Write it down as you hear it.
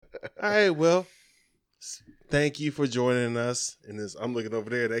All right, well, thank you for joining us in this. I'm looking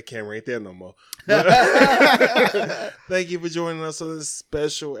over there. That camera ain't there no more. Thank you for joining us on this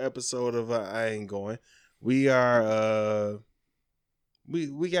special episode of I Ain't Going. We are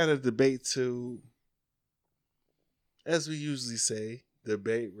we got a debate to, as we usually say,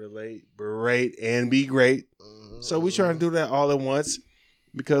 debate, relate, berate, and be great. So we trying to do that all at once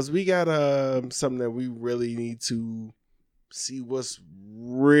because we got something that we really need to see what's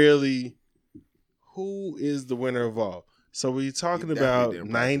really who is the winner of all. So we talking about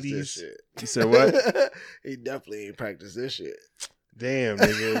 90s. You said what? He definitely ain't practiced this shit. Damn,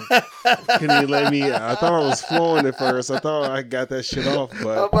 nigga. Couldn't you let me? I thought I was flowing at first. I thought I got that shit off,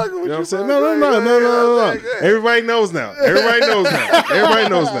 but you know what I'm saying? No. Everybody knows now. Everybody knows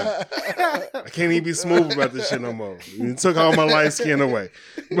now. I can't even be smooth about this shit no more. You took all my light skin away.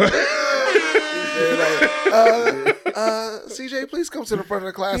 But CJ, please come to the front of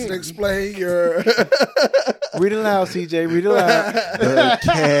the class and explain your. Read aloud, CJ. Read aloud. The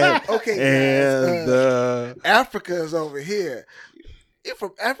cat. Okay, and the Africa is over here. You're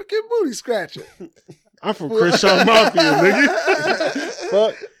from African booty scratcher. I'm from Christian Mafia, nigga.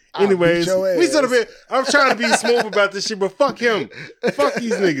 Fuck. Anyways, we sit up here. I'm trying to be smooth about this shit, but fuck him. Fuck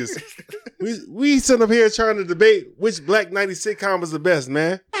these niggas. We sit up here trying to debate which Black 90s sitcom is the best,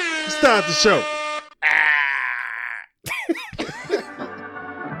 man. Let's start the show.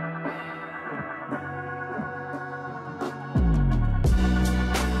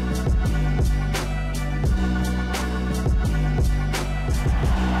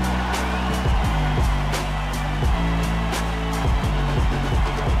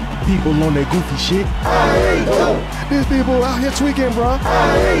 People on that goofy shit. These people out here tweaking, bro.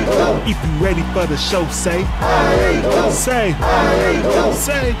 If you ready for the show, say. Say.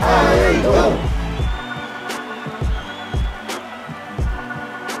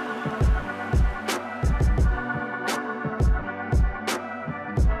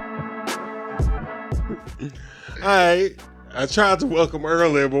 Alright. I tried to welcome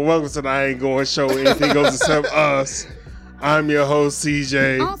earlier, but welcome to the I Ain't Going show. Anything goes except us. I'm your host,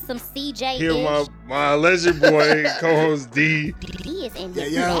 CJ. Awesome, CJ. Here with my alleged boy, co-host D. D is in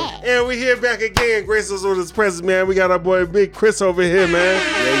his bag. And we here back again. Grace us with his presence, man. We got our boy Big Chris over here, man.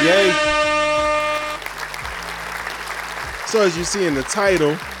 Yay. So as you see in the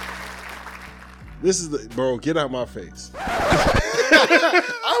title, this is the bro. Get out my face.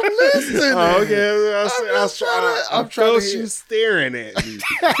 I'm listening. Oh, okay. I'm trying to you hear. staring at me.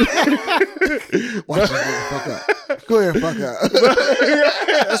 Watch this nigga fuck up. Go ahead, fuck up.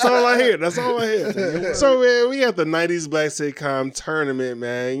 That's all I hear. So, man, we got the 90s Black Sitcom Tournament,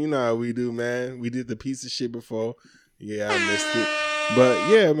 man. You know how we do, man. We did the piece of shit before. Yeah, I missed it. But,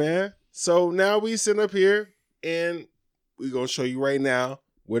 yeah, man. So, now we sit up here, and we're going to show you right now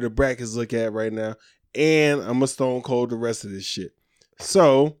where the brackets look at right now. And I'm going to stone cold the rest of this shit.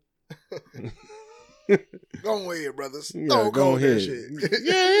 So... Go ahead, brothers. Yeah, go ahead. That shit.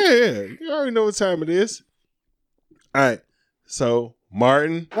 Yeah. You already know what time it is. All right. So,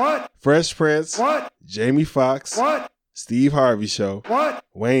 Martin. What? Fresh Prince. What? Jamie Foxx. What? Steve Harvey Show. What?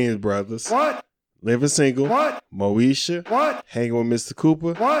 Wayne's Brothers. What? Living Single. What? Moesha. What? Hanging with Mr.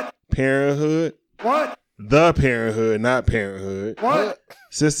 Cooper. What? Parenthood. What? The Parenthood, not Parenthood. What?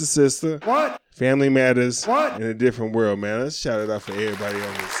 Sister. What? Family Matters. What? In a Different World, man. Let's shout it out for everybody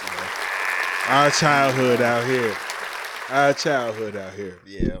on this, man. Our childhood out here.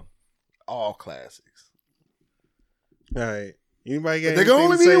 Yeah. All classics. All right. Anybody got There can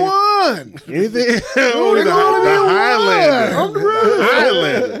only be one. Anything? Only the gonna be Highlander. one. I'm the real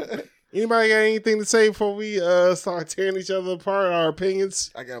Highlander. Anybody got anything to say before we start tearing each other apart? Our opinions.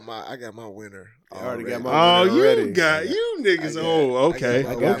 I got my winner. I already got my Oh, winner already. you niggas. Okay.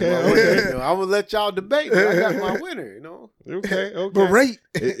 I got my winner. You know, I'm gonna let y'all debate. But I got my winner. You know. Okay. Great.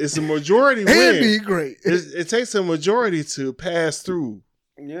 It's a majority And win. be great. It takes a majority to pass through.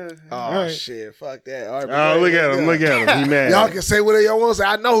 Yeah. Oh right. shit! Fuck that. All right, Oh, look at him. He mad. Y'all can say whatever y'all want to say.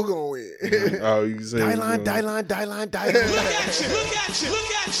 I know who's gonna win. Oh, you can say. Die line. Look at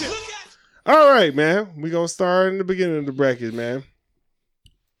you. All right, man. We're going to start in the beginning of the bracket, man.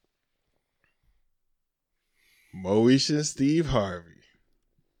 Moesha and Steve Harvey.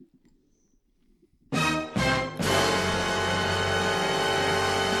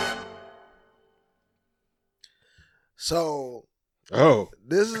 So,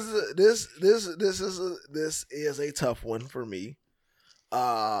 this is a tough one for me.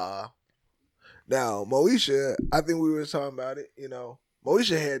 Now, Moesha, I think we were talking about it. You know,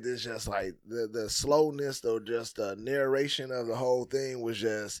 Moesha had this just like the slowness, or just the narration of the whole thing was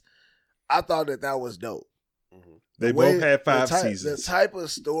just. I thought that was dope. They The way- both had 5 the seasons. type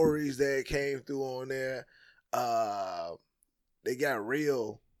of stories that came through on there, they got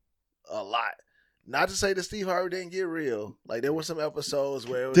real a lot. Not to say that Steve Harvey didn't get real. Like there were some episodes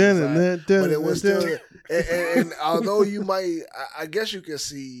where it was just like, but it was still. And although you might, I guess you could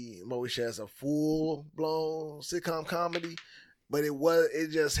see Moesha as a full blown sitcom comedy, but it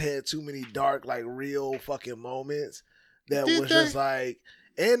just had too many dark, like real fucking moments that was just like,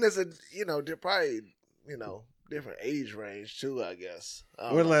 and there's they're probably different age range too. I guess.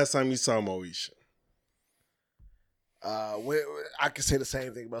 When the last time you saw Moesha? I could say the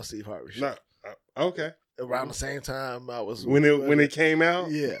same thing about Steve Harvey. No. Okay. Around the same time I was when it came out.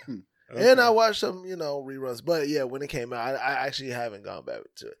 Yeah. Okay. And I watched some reruns, but yeah, when it came out, I actually haven't gone back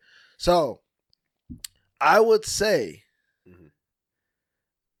to it. So I would say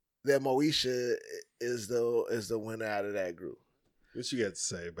that Moesha is the winner out of that group. What you got to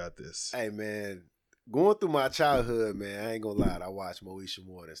say about this? Hey man, going through my childhood, man, I ain't gonna lie, I watched Moesha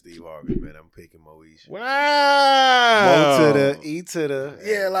more than Steve Harvey, man. I'm picking Moesha. Wow. Mo to the E to the.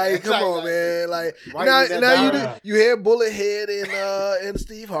 Yeah, like come on, man. Like Writing that now down. you had Bullet Head and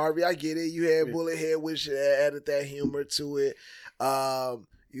Steve Harvey. I get it. You had Bullet Head, which added that humor to it.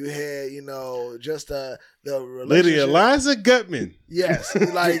 You had just the relationship. Lydia Eliza Gutman. Yes,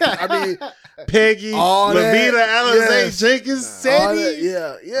 like I mean, Peggy, all that, Lavita, Alizé yes. Jenkins, all that, Sadie.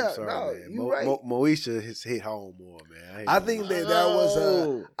 yeah. I'm sorry, No, man. you right. Moesha has hit home more, man. I think that was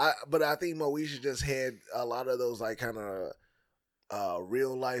Oh. but I think Moesha just had a lot of those like kind of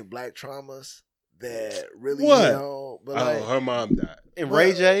real life black traumas that really What? but like, Her mom died. And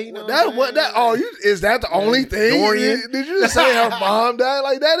Ray J, you know is that the only thing? Dorian. Did you just say her mom died?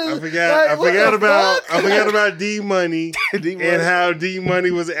 Like that is I forgot about D Money and how D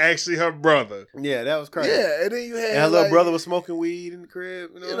Money was actually her brother. Yeah, that was crazy. Yeah, and then you had And her little brother was smoking weed in the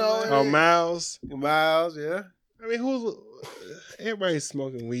crib. You know, Oh, Miles. Miles, yeah. I mean, everybody's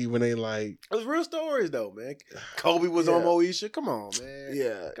smoking weed when they like. It was real stories though, man. Kobe was on Moesha. Come on, man.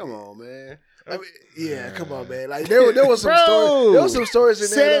 Yeah. Come on, man. I mean, yeah, come on, man. Like there was some stories. There was some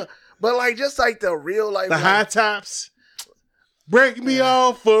stories in there, but like just like the real life, the high tops. Break me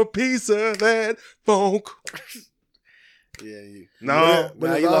off for a piece of that funk. Yeah, No,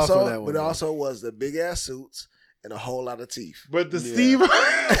 but it also was the big ass suits and a whole lot of teeth. But the Steve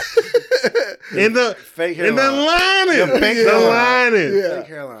in the fake in the hairline. lining, Fake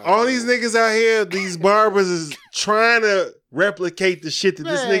hairline. all these niggas out here, these barbers is trying to replicate the shit that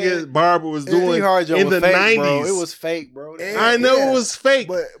this nigga barber was doing in the 90s. It was fake, bro. I know it was fake,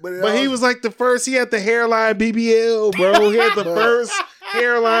 but he was like the first. He had the hairline BBL, bro. He had the first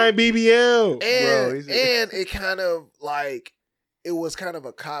hairline BBL, and it kind of like. It was kind of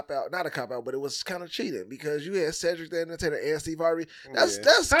a cop out, not a cop out, but it was kind of cheating because you had Cedric the Entertainer and Steve Harvey. That's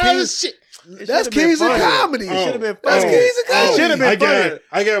kings. That's kings of comedy. It should have been That's funny. kings of comedy. It should have been funny.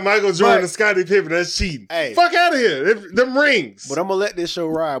 I got Michael Jordan and Scottie Pippen. That's cheating. Hey. Fuck out of here. Them rings. But I'm gonna let this show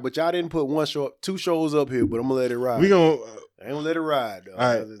ride. But y'all didn't put two shows up here. But I'm gonna let it ride. We gonna. I ain't gonna let it ride. Though.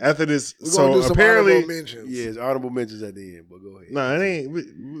 All right. After this, we're gonna do some apparently, honorable mentions. Yes, honorable mentions at the end. But go ahead. No, it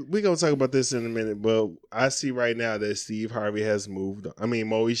ain't. We gonna talk about this in a minute. But I see right now that Steve Harvey has moved on. I mean,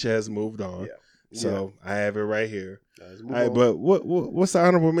 Moesha has moved on. Yeah. So I have it right here. All right, but what's the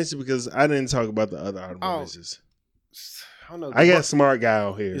honorable mention? Because I didn't talk about the other honorable mentions. I don't know. I got smart guy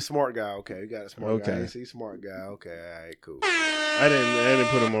on here. You're smart guy. Okay, you got a smart guy. I see smart guy. Okay, all right, cool. I didn't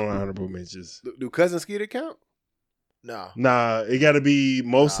put him on honorable mentions. Do Cousin Skeeter count? Nah, it got to be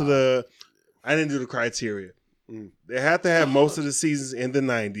most of the. I didn't do the criteria. They have to have most of the seasons in the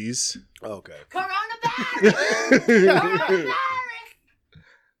 90s. Okay. Coronavirus.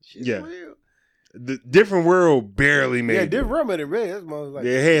 Yeah. The Different World barely made it. Yeah, Different World made it really. That's most like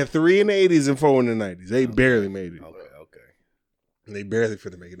they had 3 in the 80s and 4 in the 90s. They barely made it. Okay. They barely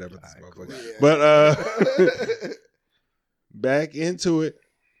finna make it up with this motherfucker. Cool. But back into it.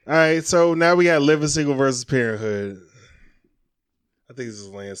 All right, so now we got Living Single versus Parenthood. I think this is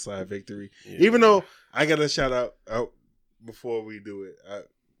a landslide victory. Yeah. Even though I got to shout out before we do it.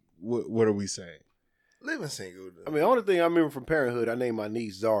 What are we saying? Living Single. I mean, the only thing I remember from Parenthood, I named my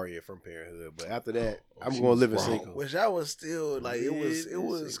niece Zaria from Parenthood. But after that, I'm going Living Single. Which I was still like, it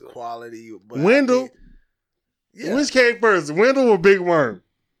was quality. But Wendell. Which came first, Wendell or Big Worm?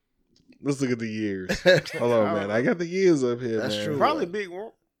 Let's look at the years. Hold on, man. I got the years up here. That's man. true. Probably Big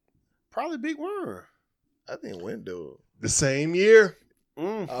Worm. I think Wendell. The same year.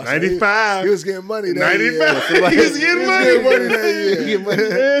 95. He was getting money that 95. year. He was getting money that year.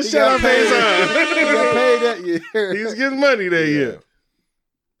 Man, shout out Faison. He got paid that year. He was getting money that year.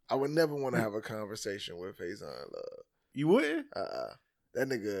 I would never want to have a conversation with Faison Love. You wouldn't? That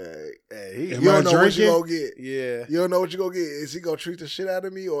nigga, Hey, you don't know what you gonna get. Yeah. You don't know what you gonna get. Is he gonna treat the shit out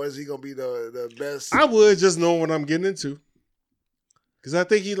of me, or is he gonna be the best? I would just know what I'm getting into. Because I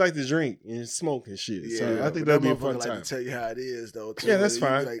think he like to drink and smoke and shit. Yeah, so I think but that'd be a motherfucker fun like time. to tell you how it is, though. Too. Yeah, that's You be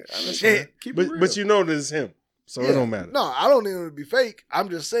fine. Like, That's shit. fine. Keep it But real. you know that it's him. So it don't matter. No, I don't need him to be fake. I'm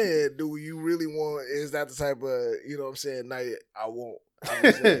just saying, do you really want? Is that the type of what I'm saying? Night I want. I'm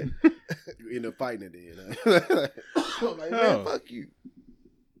just saying. You end up fighting it then. I'm like, man, fuck you.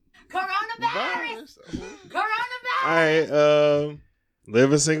 Coronavirus. Coronavirus. All right,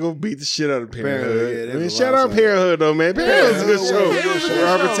 Living Single beat the shit out of Parenthood. Yeah, I mean, there's a shout lot out of Parenthood though, man. Parenthood's a good show. It was a good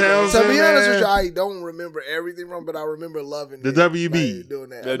Robert show. Townsend, To be honest with you, man. I don't remember everything from, but I remember loving The it. WB. Like, doing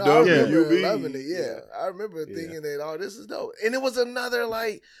that. The No, I remember WB. loving it. Yeah, I remember thinking that, oh, this is dope. And it was another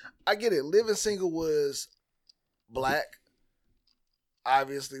like, I get it. Living Single was black.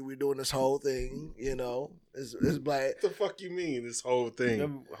 Obviously, we're doing this whole thing. It's black. What the fuck you mean? This whole thing?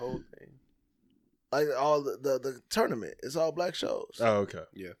 The whole thing. Like all the tournament, it's all black shows. Oh, okay.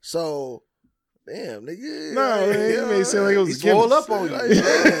 So, damn, nigga. No, like, man, you made it sound like it was He swole gimmicks. up on you.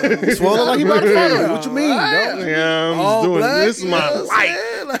 Like, damn, He swole up like he about to fight you. What you mean? Right. No? Yeah, I'm All doing black, this is my you know what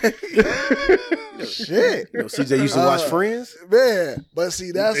I'm life. saying? Like, shit. You know, CJ used to watch Friends. Man, but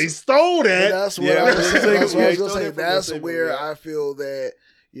see, They stole but that. that's what Yeah, I was saying. That's what I was yeah, gonna say. he stole That's that from where the I feel that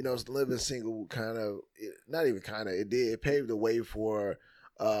Living Single kind of, not even kind of, it paved the way for,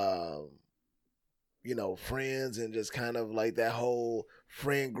 Friends and just kind of like that whole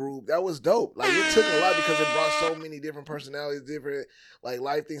friend group. That was dope. Like it took a lot because it brought so many different personalities, different like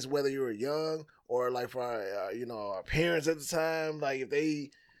life things. Whether you were young or like for our parents at the time, like if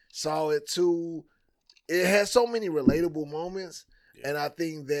they saw it too, it had so many relatable moments. And I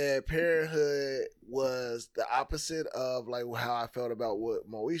think that Parenthood was the opposite of like how I felt about what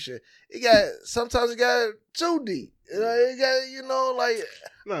Moesha. Sometimes it got too deep. It got like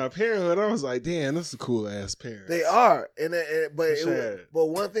Nah, Parenthood. I was like, damn, that's a cool ass parent. they are. But Sad.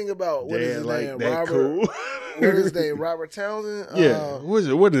 one thing about what is his like name, that Robert. cool. What is his name, Robert Townsend? Yeah.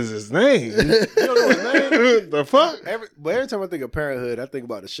 What is his name? You don't know his name? The fuck? Every time I think of Parenthood, I think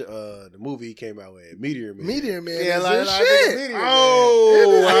about the movie he came out with, Meteor Man. Meteor Man. Yeah, is like his I think of shit. Meteor Man.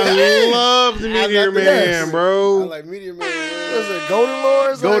 Oh, I love the I Meteor got the Man, best. I bro. like Meteor Man. Was it Golden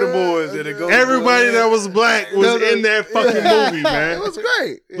Lords? Golden Boys, yeah, the Golden Everybody Boys. that was black was in that fucking movie, man. It was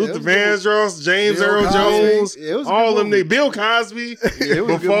great. Luther Vandross, James Bill Earl Cosby. Jones, Yeah, it was a all good them movie. niggas. Bill Cosby. Yeah, it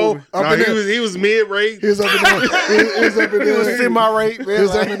was a good Before, movie. nah, he was mid-rate. He was up in there. He was up in It was there. semi-rape, man. He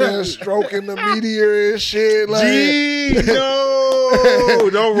was up in there stroking the meteor and shit. Like, Gee, no.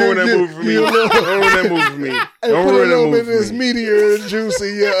 Don't ruin that movie for me. Don't ruin that movie for me. Hey, Don't put a ruin that little bit movie of for this me. meteor juice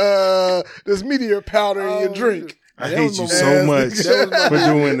in your this meteor powder in your drink. I That hate was you my so man. much That was my for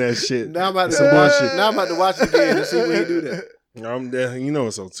doing that shit. Now I'm about It's to some bullshit. Now I'm about to watch it again and see when he do that. I'm there. You know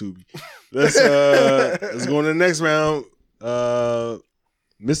it's on Tubi. Let's go on to the next round.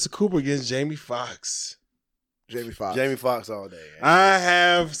 Mr. Cooper against Jamie Foxx. Jamie Foxx. Jamie Foxx all day. I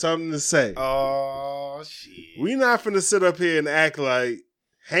have something to say. Oh shit. We not finna sit up here and act like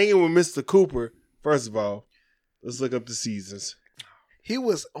hanging with Mr. Cooper. First of all, let's look up the seasons. He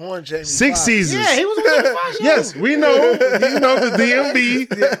was on Jamie 6 Foxx. seasons. Yeah, he was on Jamie Foxx. Yes, we know. You know the DMV.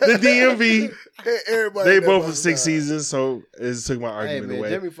 The DMV. Everybody They that both was for 6 died. seasons, so it took my Hey argument man, away.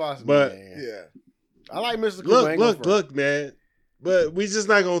 Jamie Foxx, But- man. Yeah. I like Mr. Cooper. I ain't gonna front. Look, man. But we just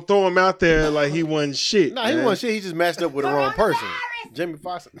not gonna throw him out there like he wasn't shit. Nah, he man. wasn't shit. He just matched up with the wrong person. Jamie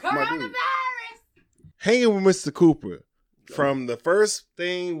Foxx, my dude. Coronavirus. Hanging with Mr. Cooper from the first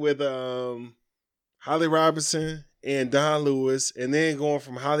thing with Holly Robinson and Don Lewis, and then going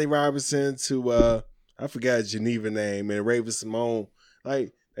from Holly Robinson to I forgot Geneva name and Raven Simone.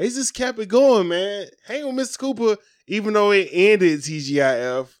 Like they just kept it going, man. Hanging with Mr. Cooper, even though it ended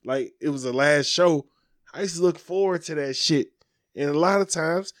TGIF, like it was the last show. I used to look forward to that shit. And a lot of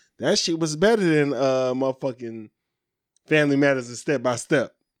times, that shit was better than motherfucking Family Matters and Step by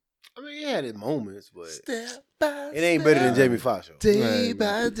Step. I mean, he had his moments, but Step by it ain't better than Jamie Foxx show. Day Right.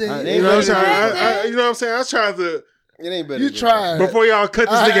 by It day. You know what I'm saying? better You know what I'm saying? I tried to, It ain't better. You than tried. before y'all cut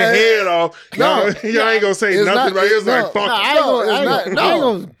this nigga head off, No, y'all ain't gonna say it's nothing not- about it. It's no, like, fuck Nah, it. I ain't gonna, No, I ain't it's gonna, not. I ain't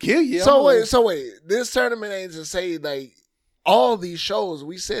No. gonna kill you. So wait. This tournament ain't to say like all these shows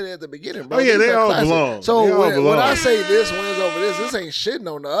we said at the beginning, bro. Oh, yeah, These they are all classic. belong. So They all when belong. I say this wins over this ain't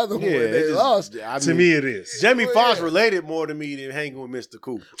shitting on the other one. Yeah, They it just- lost. I To mean, me, it is. Jamie Well, Foxx yeah. related more to me than hanging with Mr.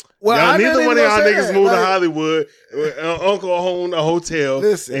 Cooper. Well, y'all, I neither didn't one of even y'all say niggas that. moved to Like, Hollywood. Uncle owned a hotel.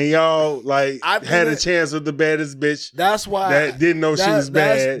 Listen. And y'all like I think had a that- chance with the baddest bitch That's why that didn't know she was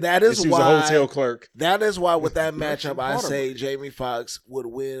bad. That and is she was why a hotel clerk. That is why with that matchup, I say Jamie Foxx would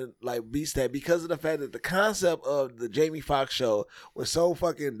win, like beats that because of the fact that the concept of the Jamie Foxx show was so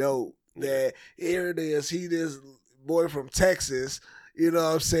fucking dope that here it is. He this boy from Texas, you know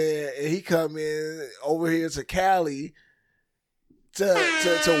what I'm saying, and he come in over here to Cali to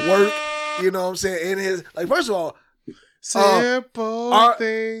work, you know what I'm saying, in his, like, first of all, simple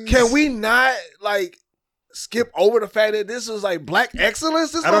things. Can we not like skip over the fact that this was like black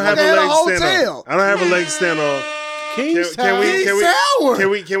excellence? This I don't have motherfucker a had a leg to stand hotel. on. I don't have a leg to stand on.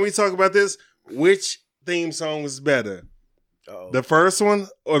 Can we talk about this? Which theme song was better? Uh-oh. The first one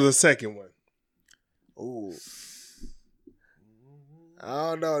or the second one? Ooh.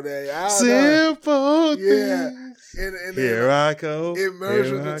 I don't know that. Simple Yeah. things. And Here I go. it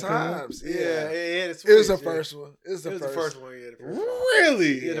merged with Here the I go. times. Yeah, Yeah. it It was the first one. It was the first one. Yeah, the first one.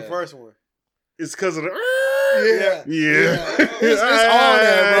 Really? Yeah, the first one. It's because of the. Yeah. Yeah. It's all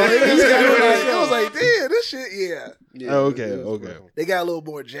there, bro. It was like, damn, this shit, yeah. Yeah, Oh, okay, it was the okay. first one. They got a little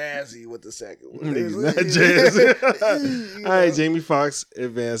more jazzy with the second one. Niggas It was- not jazz. You All right, know. Jamie Foxx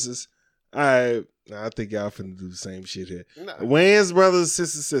advances. All right, I think y'all finna do the same shit here. Nah. Wayans Brothers,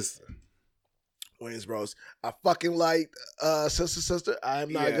 Sister. Wayne's Bros. I fucking liked Sister.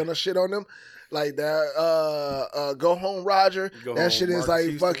 I'm not Yeah. gonna shit on them. Like that Go Home Roger. Go That Home, shit is Marcus like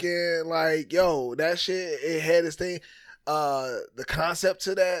Houston. fucking like, yo, that shit, it had its thing. The concept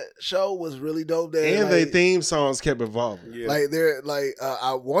to that show was really dope. That, And like, their theme songs kept evolving. Yeah. like they're like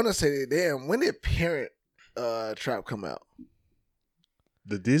I wanna say, damn, when did Parent Trap come out?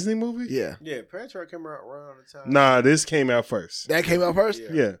 The Disney movie? Yeah. Yeah, Parent Trap came out around the time. Nah, this came out first. That came out first? Yeah.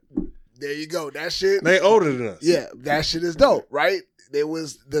 Yeah. There you go. That shit. They older than us. Yeah, that shit is dope, right? It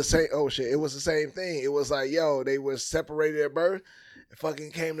was the same. Oh shit! It was the same thing. It was like, yo, they were separated at birth, and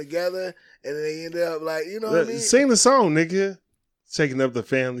fucking came together, and they ended up like, you know what I mean? Sing the song, nigga. Taking up the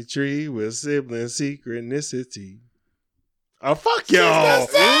family tree with sibling synchronicity. Oh, fuck y'all.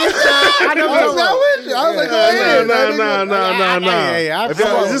 I know I was that with you. I was like, go ahead.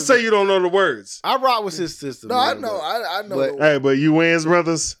 No. Just say you don't know the words. I rock with his sister. No, I man, know. I know. but- Hey, but you Wayans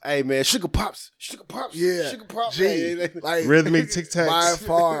Brothers, Hey man, Sugar Pops. Yeah. Sugar Pops. G, Hey, like Rhythmic Tic by Tacs.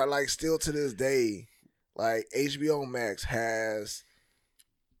 far, like still to this day, like HBO Max has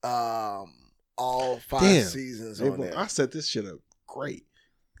all 5 Damn. seasons Hey, on boy, there. I set this shit up great.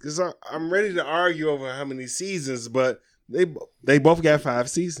 Because I'm ready to argue over how many seasons, but they both got 5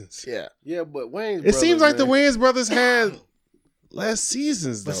 seasons. Yeah. Yeah, but Wayne's It seems like the man. Wayans Brothers had less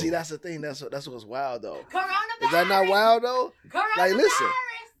seasons, though. But see, that's the thing. That's what's wild though. Coronavirus. Is that not wild though? Coronavirus. Like, listen.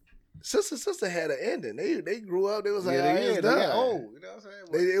 Sister had an ending. They grew up. They was like, Yeah, it's they done. got old. You know what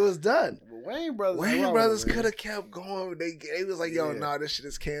I'm saying? It was done. But Wayne Brothers. Wayne Brothers could have kept going. They was like, yo, Yeah. nah, this shit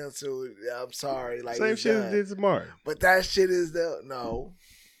is canceled. I'm sorry. Like, Same it's shit done. as did to Martin. But that shit is no.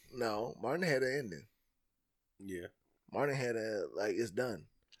 Martin had an ending. Yeah. Martin had it's done.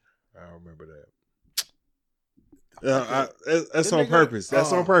 I don't remember that. That's Them on niggas- purpose.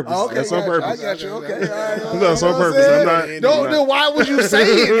 That's on purpose. Oh, okay, That's on gotcha. purpose. I got you. Okay, all right. That's on You know what purpose. saying? I'm not. No, then why would you say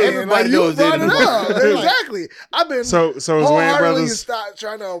it? Then? Everybody Like, you knows brought it. it up. Exactly. I've been So it's Wayne wholeheartedly Brothers. stop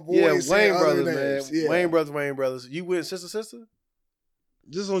trying to avoid Yeah, saying Wayne other Brothers, names. man. Yeah. Wayne Brothers. You with sister?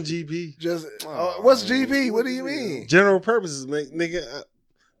 Just on GP. Just Oh, what's GP? What do you mean? General purposes, nigga.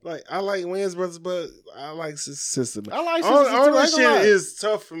 I like Wayans Brothers, but I like Sister. I like all Sister too, all I that ain't gonna lie. shit is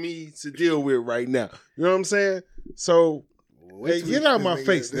tough for me to deal with right now. You know what I'm saying? So hey, get out of my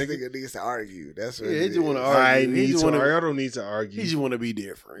face, This nigga. nigga needs to argue. That's what Yeah, it he just want is. to argue. I He need just to wanna- argue. I don't need to He argue. just want to be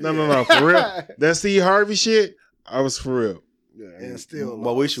different. No, for real. That Steve Harvey shit, I was for real. Yeah, And still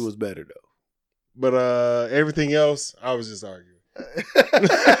Moesha lost. was better though. But everything else, I was just arguing.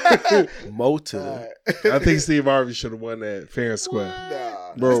 Mo to All the right. I think Steve Harvey should have won that fair and square.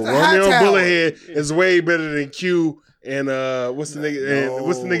 Nah. Bro, That's the high Romeo tower. Bullethead is way better than Q and what's the nigga and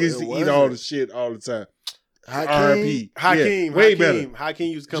what's the nigga used to it eat all wasn't. the shit all the time. Hakeem, R.I.P. Hakeem. Yeah, way better.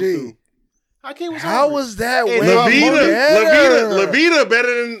 Hakeem used to come G. through. Hakeem was How hungry. was that Hey, way Levita better?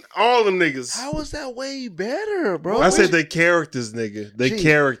 better than all them niggas. How was that way better, bro? I said the characters, nigga. The G,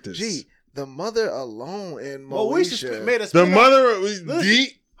 characters. Gee, the mother alone and Moesha Moesha. made a The spin-off. mother was Listen.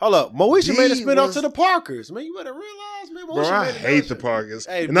 deep. Hold up, Moesha G made a spin off was- to the Parkers. Man, you better realize, man. Bro, Moesha I made a hate the donation. Parkers.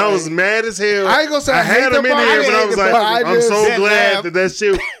 Hey, and bro. I was mad as hell. I ain't gonna say I hate had the them in there, Parkers. but I I was hate like, the Parkers. I'm so That glad laugh. that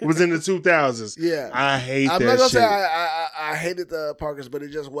shit was in the 2000s. Yeah. I hate I'm that not gonna shit. say I hated the Parkers, but it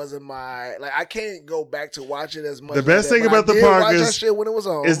just wasn't my like. I can't go back to watch it as much. The best like that, thing but about I the did watch Parkers that shit when it was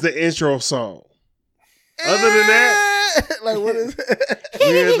on. Is the intro song. Other than that, like what is it?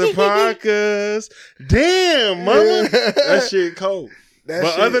 we're the Parkers. Damn, mama. Yeah. That shit cold. That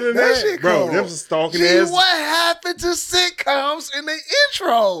But shit- other than that, shit bro, cold. them some stalking Gee, ass. what happened to sitcoms in the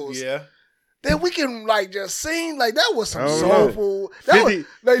intros? Yeah. That we can like just sing like that was some I don't soulful. That 50, was,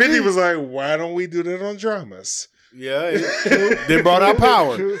 like, 50 G, was like, why don't we do that on dramas? Yeah, they brought out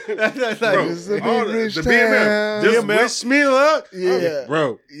power. That's like, Bro, this is a all big the rich BMF, just BMF. wish me luck. Yeah.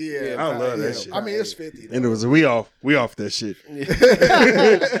 Bro. Yeah, I love that shit. I mean, it's 50. And it was we off that shit.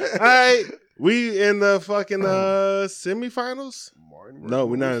 All right, we in the fucking semifinals. No,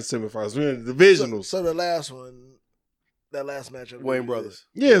 we're not in the semifinals. We're in the divisionals. So the last one, that last matchup, Wayne Brothers.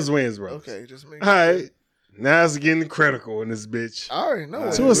 Yeah, it's Wayne's brothers. Okay, just make All right, now it's getting critical in this bitch. I already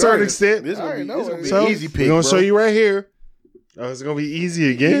know. To a certain extent. This is I gonna already be know. an So easy pick. we're gonna bro. show you right here. Oh, it's gonna be easy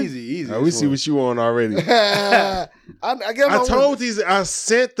again. Easy. Oh, we see what you on already. I guess I told these. I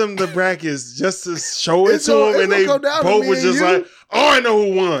sent them the brackets just to show it It's to gonna- them, and it's they gonna come down to both me were and just you. like, "Oh, I know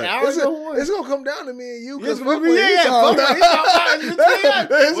who won." It's gonna come down to me and you because It's what we It's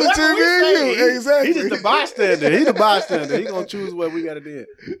between me and you. Exactly. He's just the bystander. He's the bystander. He gonna choose what we gotta do.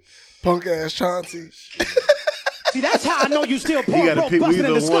 Punk ass Chauncey. See, that's how I know you still poor, gotta broke, pick busted,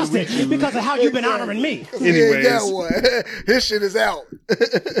 and either one we disgusted choose. because of how you've been honoring me. He ain't got Anyways. one. His shit is out.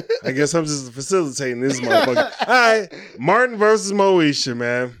 I guess I'm just facilitating this motherfucker. All right, Martin versus Moesha,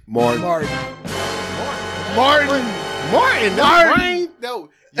 man. Martin. No,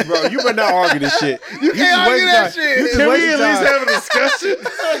 bro, you better not argue this shit. You can't argue that shit. Can we at least have a discussion?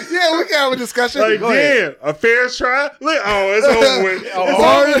 Yeah, we can have a discussion. Like, Go ahead. damn, a fair try. Look, it's over with. It's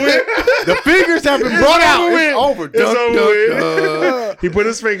over with. The fingers have been brought out. It's over. It's over with. He put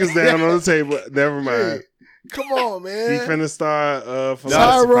his fingers down on the table. Never mind. Come on, He man. finna start Tyrone.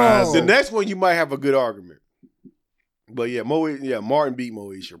 philosophizing. The next one you might have a good argument. But yeah, Martin beat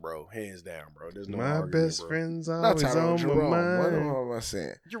Moesha, bro. Hands down, bro. There's no My argument, best bro. friend's Not always Tyrone, on Jerome. my What mind. am I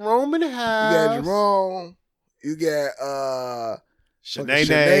saying? Jerome in the You house. got Jerome. You got Shanae.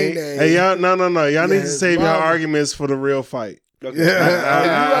 Hey, y'all, no. Y'all need to his save y'all mama. arguments for the real fight. Yeah.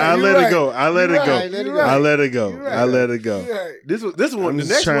 I You let right. it go. I let it You go. right. You I right. let it go. You right. I let it go. You right. This one, I'm the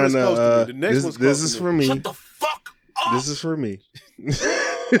just next one trying is to. close to me. The next one's This close is to for me. me. Shut the fuck up. This is for me.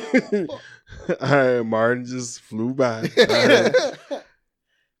 All right, Martin just flew by. All right.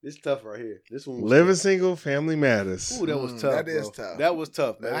 This tough right here. This one was Living tough. single, family matters. Ooh, that was tough. That is bro. tough. That was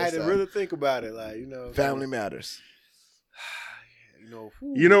tough, man. That I had is to tough. really think about it. Like, you know. Family matters.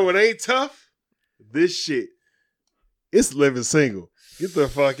 You know what ain't tough? This shit. It's living single. Get the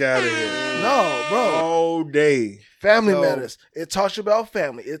fuck out of here. No, bro. All day. Family So- matters. It talks about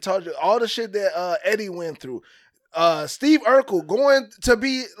family. It talks all the shit that Eddie went through. Steve Urkel going to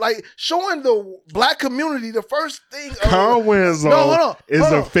be like showing the black community the first thing. Carl Winslow hold on. is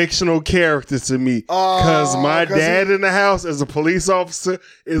a fictional character to me. Because my 'cause dad in the house as a police officer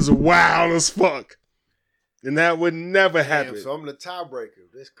is wild as fuck. And that would never happen. Damn, so I'm the tiebreaker.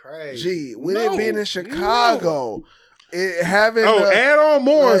 That's crazy. Gee, with it being in Chicago, it having add on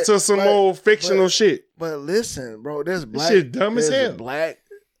more but- to some but- old fictional shit. But listen, bro, there's black shit dumb as there's hell. black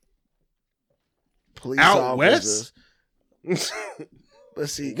police Out officers. west? But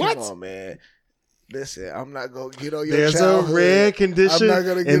see, What? come on, man. Listen, I'm not gonna get on your There's a childhood. rare condition I'm not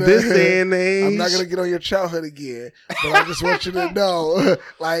gonna get in this day and age. I'm not gonna get on your childhood again, but I just want you to know,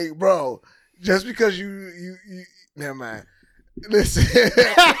 like, bro, just because you never mind. Listen,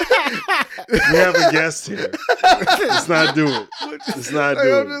 We have a guest here. Let's not do it. Let's not do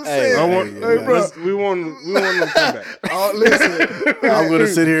I'm it. just saying, I want, hey, bro. we want them to come back. Listen, I'm going to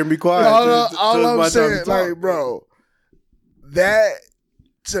sit here and be quiet. all till I'm it's my time saying, to talk. like, bro, that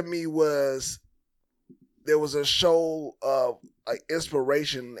to me was there was a show of like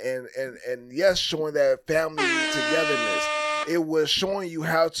inspiration and yes, showing that family togetherness. It was showing you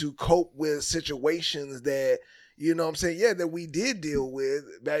how to cope with situations that, you know what I'm saying, yeah, that we did deal with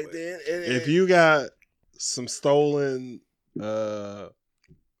back then. If you got some stolen Here,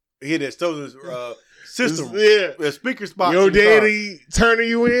 that stolen system. yeah, The speaker spot. your in the car. daddy turning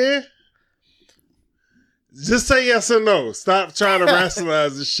you in, just say yes or no. Stop trying to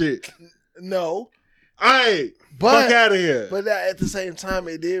rationalize the shit. no, Alright, but fuck out of here. but that, at the same time,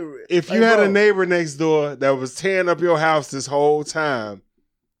 it did. If like, you had bro, a neighbor next door that was tearing up your house this whole time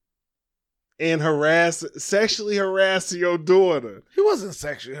and sexually harassing your daughter, he wasn't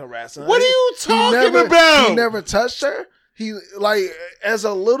sexually harassing her. what are you talking He about? never touched her. He like as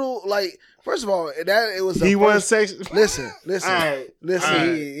a little like. First of all, that it was. The He first, wasn't sexual. Listen, Alright, listen,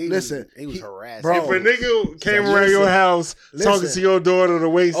 alright. listen. He was harassed. bro. If a nigga came So around your listen, house talking listen. to your daughter the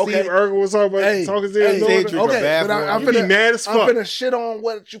way Okay. Steve Urkel was talking about talking to your daughter, Cedric, Okay, bad but boy. I'm you be finna, mad as I'm fuck. finna shit on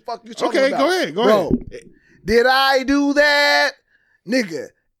what you talking Okay, about. go ahead, go Bro, ahead. did I do that? Nigga,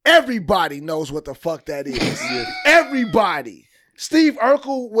 everybody knows what the fuck that is. Everybody. Steve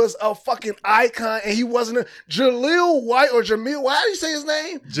Urkel was a fucking icon, and he wasn't a Jaleel White or Jamil. How do you say his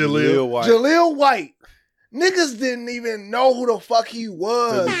name? Jaleel. White. Jaleel White. Niggas didn't even know who the fuck he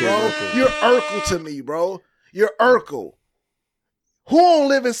was, Till he bro. became Urkel. You're Urkel to me, bro. You're Urkel. Who on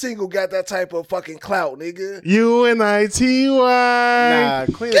Living Single got that type of fucking clout, nigga? UNITY. Nah,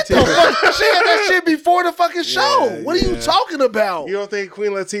 Queen Get the Latifah. fuck. She had that shit before the fucking show. Yeah, what are you talking about? You don't think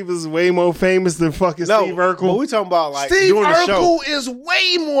Queen Latifah is way more famous than fucking No, Steve but Urkel? we talking about like Steve doing the show. Urkel is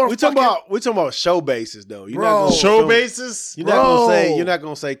way more. We talking about show basis though. You're Bro. not gonna Show basis? You're not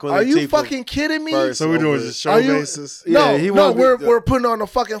gonna say Queen Are Latifah. you fucking kidding me? first So we're doing over- just show Are you- basis? Yeah, No, he no, wanna be we're putting on a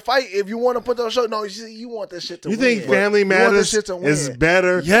fucking fight. If you want to put on a show, no, you want this shit to You win. think Family You want this Matters shit to win. is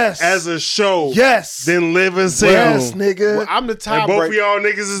better Yes. as a show Yes. than Living Single? Yes, nigga. Well, I'm the And both of tiebreaker. y'all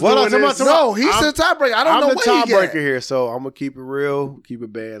niggas is Well, doing I'm this? talking No, he's the tiebreaker. I don't I'm know the what he tiebreaker got. here, so I'm gonna keep it real, keep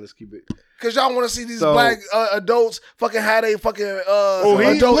it bad. Let's keep it. Because y'all want to see these So- black adults fucking how they fucking he-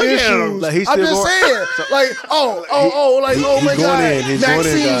 adult look at issues. him. Like, he's I'm still just going- saying, like, oh my he's god, going in. He's going in,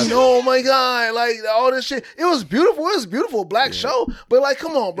 Maxine, guys. oh my god, like all this shit. It was beautiful. It was a beautiful black show, but like,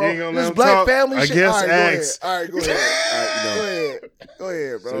 come on, bro, You ain't gonna let this him black talk? family I shit. guess All right, ask. All right, go ahead. Go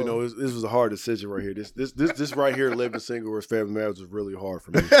ahead, bro. So you know, this was a hard decision right here. This right here, Living Single or Family Matters, was really hard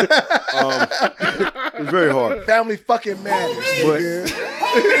for me. It was very hard. Family fucking matters. But nigga.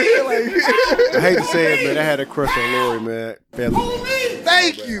 I hate to say it, man. I had a crush on Lori, man. Thank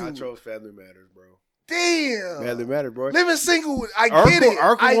Man, you. I chose Family Matters, bro. Damn. Family Matters, bro. Living Single, I get it.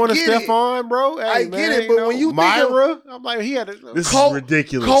 Urkel I wanted get it. Stefan, bro. Hey, I get man, it, but when you think of- Myra, I'm like, he had a. This Cult- is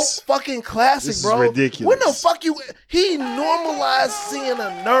ridiculous. Cult fucking classic, This is bro. ridiculous. When the fuck he normalized seeing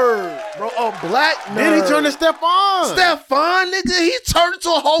a nerd, bro, a black nerd. Then he turned to Stefan. Stefan, nigga. He turned into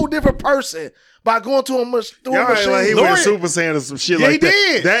a whole different person by going to a through Y'all a act machine. like he Lori- went Super Saiyan or some shit Yeah, like he that.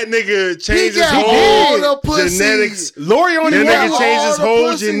 did. That nigga changed his got whole all the pussy. genetics. Lori only That got nigga all changed his the whole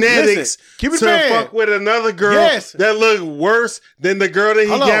pussy. genetics Listen, keep it to bad. fuck with another girl Yes. that look worse than the girl that he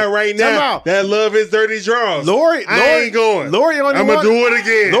Hold on. got right Time now out. that love his dirty drawers. Lori ain't going. Lori only I'm gonna won- do it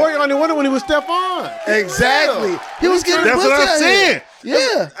again. Lori only won it when he was Stefan. Exactly. He was getting That's pussy what I'm out here. saying.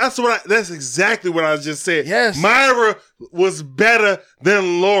 Yeah. That's exactly what I just said. Yes. Myra was better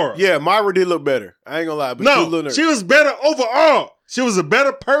than Laura. Yeah, Myra did look better. I ain't gonna lie, but No, she was better overall. She was a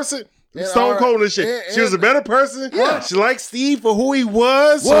better person. And Stone Cold and shit. and- She was a better person. Yeah. She liked Steve for who he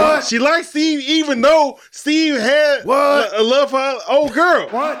was. What? She liked Steve even though Steve had What? a love for her old girl.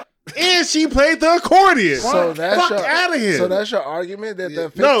 What? And she played the accordion. So that's Fuck your, out of here. So that's your argument that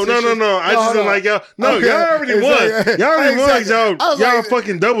the No. I fictitious- just didn't like y'all. No, Okay. y'all already won. Exactly. Y'all already won. Exactly. I was Y'all like-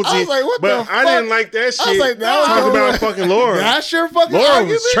 fucking double I was team. like, what but the I fuck? didn't like that shit. I was like, that was Talk your- about fucking Laura. That's your fucking Laura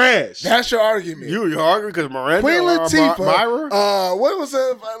argument. was trash. That's your argument. You're arguing because Miranda Queen or Latifah. Myra. What was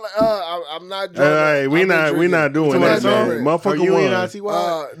it? I'm not. Hey, we not doing I'm that, not man. drinking. Are Motherfucker you won.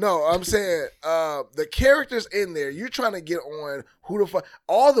 UNITY? No, I'm saying the characters in there. You're trying to get on who the fuck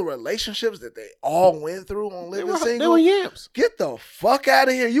all the relationships that they all went through on Living They Single. were yamps. Get the fuck out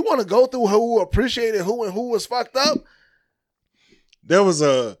of here! You want to go through who appreciated who and who was fucked up? There was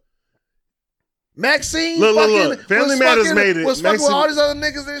a Maxine, Look, fucking, look. Family was Matters fucking, made it. Was fucking with Maxine- all these other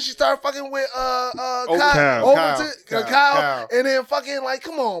niggas, then she started fucking with Kyle. Kyle, and then fucking like,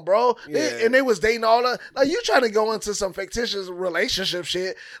 come on, bro. Yeah. And they was dating all the like. You trying to go into some fictitious relationship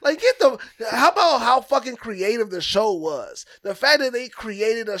shit? Like, get the. How about how fucking creative the show was? The fact that they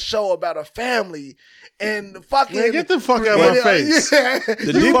created a show about a family and fucking Man, get the fuck out of my face. Yeah, Get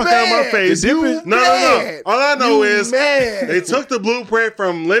the fuck out of my face. You No. mad. All I know You is mad. they took the blueprint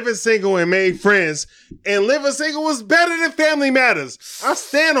from Living Single and made friends, and Living Single was better than Family Matters. I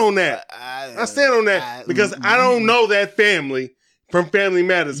stand on that. I stand on that because I don't know that family from Family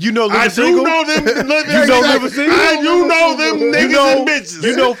Matters. You know Living I Single? do know them. You know Living Single? I do know them niggas and bitches.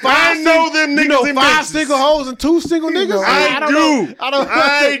 You know five. I know them niggas You know and five bitches. single hoes and two single niggas. I don't do. know.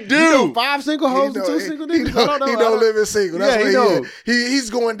 I do. You know five single hoes and two single niggas. He don't live in single. That's Yeah, what he he know. is. He's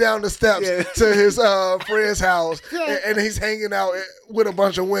going down the steps Yeah. to his friend's house, and he's hanging out with a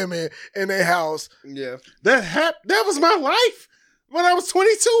bunch of women in their house. Yeah. That was my life when I was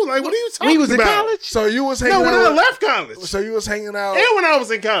 22. Like, what are you talking He was in about? college. So you was hanging No, when out. I left college. So you was hanging out. And when I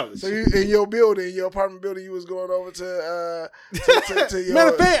was in college. So you in your building, your apartment building, you was going over to your.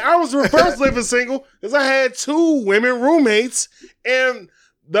 Matter of fact, I was reverse living single because I had 2 women roommates, and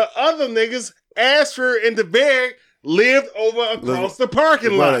the other niggas, Ashford and DeBerg, lived over across the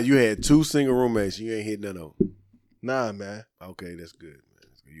parking Brother, lot. you had two single roommates. You ain't hit none of them. Nah, man. Okay, that's good.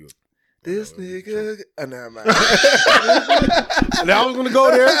 Man. You, This nigga. Never mind. and I was gonna go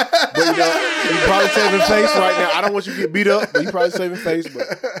there, but you know, you probably saving face right now. I don't want you to get beat up, but you probably saving face. But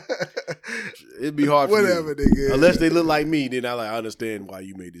it'd be hard for Whatever, you. nigga. Unless they look like me, then I understand why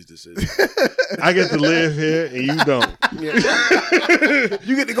you made this decision. I get to live here and you don't.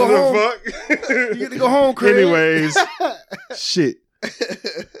 You get to go What home. the fuck? You get to go home, Craig. Anyways, shit.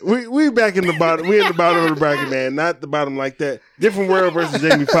 We back in the bottom. We in the bottom of the bracket, man. Not the bottom like that. Different World versus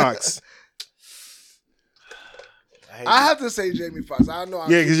Jamie Foxx. I have to say Jamie Foxx. I know.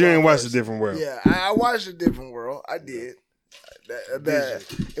 Yeah, because you ain't watched A Different World. Yeah, I watched A Different World. I did. That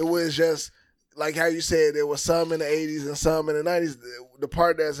it was just like how you said there was some in the 80s and some in the 90s. The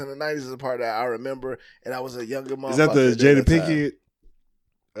part that's in the 90s is the part that I remember, and I was a younger motherfucker. Is that the Jada Pinkett?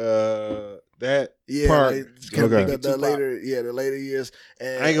 Pinkett? That Yeah, part. like, the later years.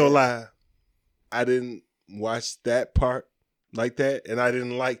 And I ain't gonna lie, I didn't watch that part like that, and I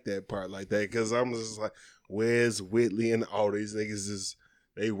didn't like that part like that because I'm just like, where's Whitley and all these niggas?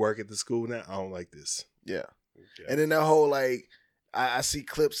 They work at the school now. I don't like this. Yeah, and then that whole like, I see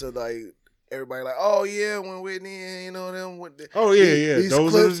clips of like everybody like, oh yeah, when Whitney and you know them with the,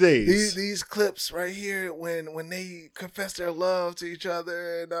 those clips, are the days. These clips right here when they confess their love to each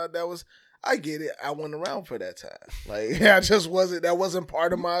other, and that was. I get it. I wasn't around for that time. Like I just wasn't. That wasn't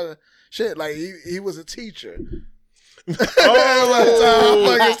part of my shit. Like he was a teacher. So you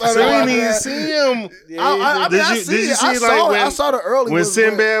didn't even see him. I saw the early when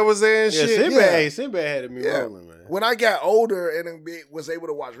Sinbad was there and shit. Sinbad had me rolling, man. When I got older and was able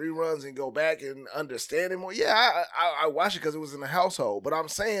to watch reruns and go back and understand it more, I watched it because it was in the household. But I'm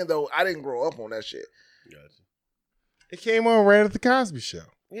saying though, I didn't grow up on that shit. Gotcha. It came on right at the Cosby Show.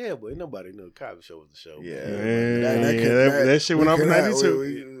 Yeah, but nobody knew the Cosby Show was the show. Yeah, that shit went off in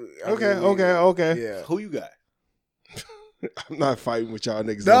 92. Okay. Yeah. Who you got? I'm not fighting with y'all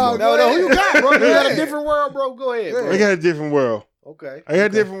niggas. No, who you got, bro? You got A Different World, bro. Go ahead, bro. I got A Different World. Okay. I got A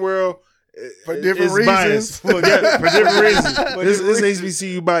Different World. For different reasons. For different reasons. This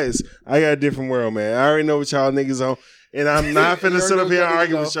HBCU bias. I got A Different World, man. I already know what y'all niggas on. And I'm not finna sit up here and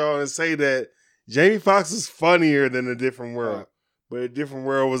argue with y'all and say that Jamie Foxx is funnier than A Different World. But A Different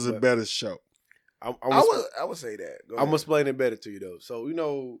World was a better show. I would say that. I'm gonna explain it better to you though. So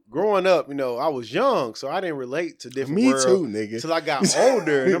growing up, I was young, so I didn't relate to Different World. Me too, nigga. Till I got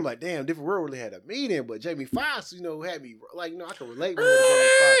older, and I'm like, damn, Different World really had a meaning. But Jamie Foxx, had me like, I can relate with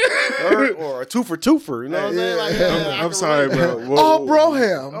Jamie Foxx or a twofer. You know what I'm saying? Like, I'm sorry, bro.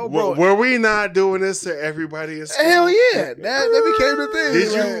 Were we not doing this to everybody in school? Hell yeah, that became the thing.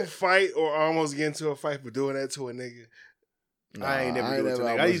 Did you fight or almost get into a fight for doing that to a nigga? No, I ain't never do it to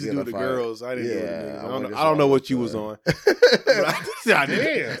niggas. I used to do the girls. I didn't do it to niggas. I don't know what you was on. I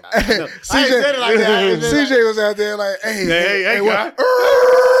did. CJ said it like that. CJ was out there like, hey, guy.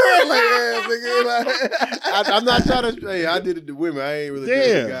 I'm not trying to. Hey, I did it to women. I ain't really doing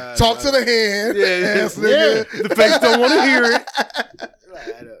it to guys. Talk to the hand. Yeah. The face don't want to hear it.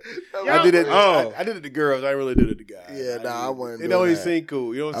 I did it. I did it to girls. I really did it to guys. Yeah, I wasn't. It always seem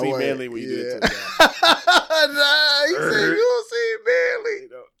cool. You don't see manly when you do it to guys. Nah, you said you don't see it manly.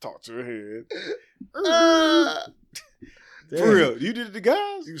 Talk to her head. For real, you did it to guys?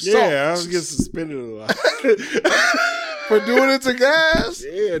 I was getting suspended a lot for doing it to guys.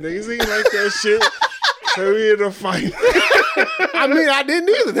 Yeah, niggas ain't like that shit. So we in a fight. I mean, I didn't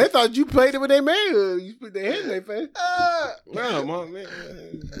either. They thought you played it when they made it. You put their hand in their face. No, man.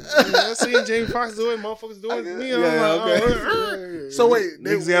 I seen Jamie Foxx do it. Motherfuckers doing it. Okay. So wait,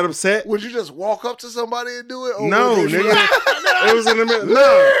 niggas got upset. Would you just walk up to somebody and do it? No, nigga. It was in the middle.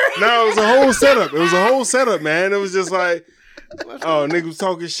 No, it was a whole setup. It was a whole setup, man. It was just like, nigga was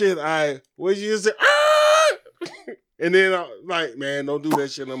talking shit. What you say? And then like, man, don't do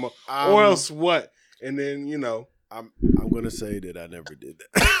that shit no more. Or else what? And then, I'm gonna say that I never did that.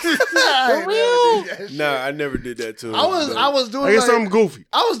 I never did that too. I was doing. I guess something goofy.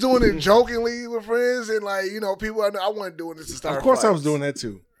 I was doing it jokingly with friends and people. I wasn't doing this to start. Of course, fights. I was doing that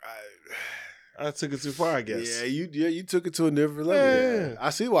too. I took it too far, I guess. Yeah, you took it to a different level. Yeah.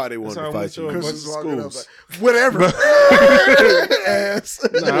 I see why they wanted to fight you. Chris schools. Whatever. I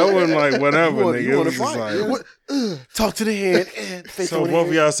wasn't like whatever, nigga. You want to fight? Talk to the head. So both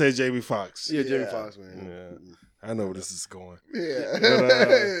of y'all said Jamie Foxx. Yeah, Jamie Foxx, man. Yeah. I know where this is going. Yeah, but,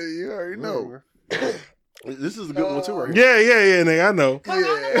 you already know. This is a good one too, right here. Yeah, nigga. I know.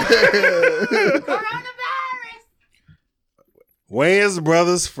 Coronavirus. Wayans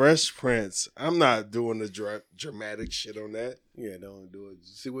Brothers Fresh Prince. I'm not doing the dramatic shit on that. Yeah, don't do it.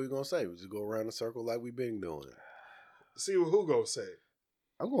 See what you're gonna say. We just go around the circle like we've been doing. See what who gonna say.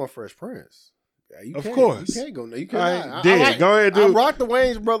 I'm going Fresh Prince. Yeah, of course. You can't go. You can't. Go ahead, do. I rock the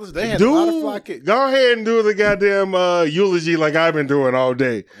Wayans Brothers. They had a lot of fly kicks. Go ahead and do the goddamn eulogy like I've been doing all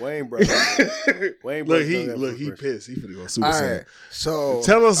day. Wayne Brothers. Wayne Brothers. Look, he pissed. He finna go Super Saiyan. Right, so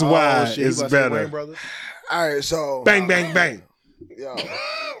tell us why it's better. All right, so bang, bang, bang. Yo.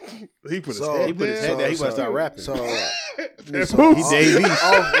 He put his head down. He must start rapping. So He Davey.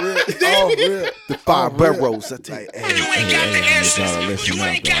 The five boroughs. You ain't got the answers. You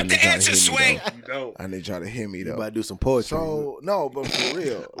ain't got the answers, Sway. I need y'all to hear me though. You about to do some poetry. So no, but for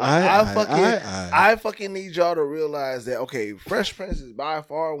real, I fucking need y'all to realize that okay, Fresh Prince is by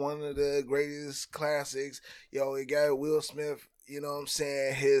far one of the greatest classics. Yo, it got Will Smith. You know what I'm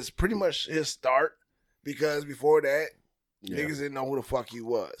saying? Pretty much his start, because before that, niggas didn't know who the fuck he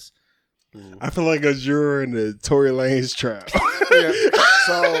was. I feel like a juror in the Tory Lanez trial.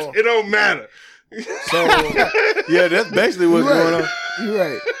 So it don't matter. So yeah, that's basically what's going on. You're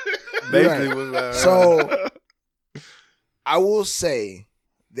right. Basically what's so I will say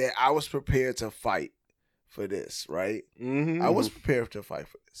that I was prepared to fight for this, right? Mm-hmm. I was prepared to fight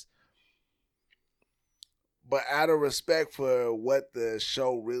for this. But out of respect for what the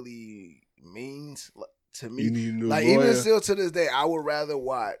show really means to me, like lawyer. Even still to this day, I would rather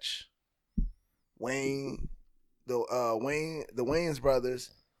watch the Wayans brothers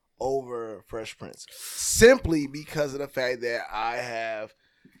over Fresh Prince, simply because of the fact that I have,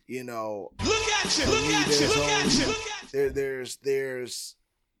 you know,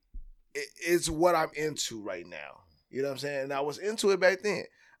 it's what I'm into right now. You know what I'm saying? And I was into it back then.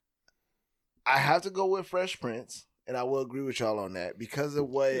 I have to go with Fresh Prince, and I will agree with y'all on that because of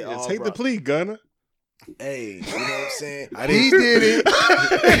what. Take the plea, Gunner. Hey, you know what I'm saying? He did it.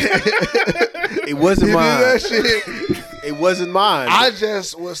 It wasn't mine. That shit. It wasn't mine. I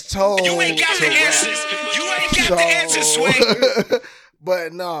just was told. You ain't got the answers. You ain't got the answers, Sway.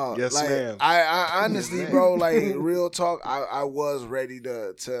 But no, yes, like ma'am. I honestly, bro, like real talk, I was ready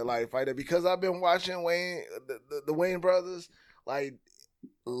to like fight it because I've been watching the Wayne brothers, like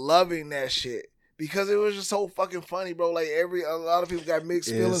loving that shit. Because it was just so fucking funny, bro. Like a lot of people got mixed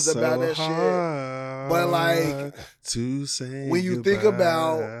feelings about that shit. But like to say when you think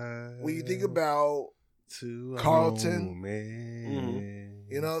about Carlton,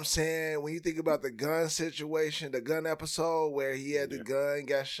 you know what I'm saying? When you think about the gun situation, the gun episode where he had the gun,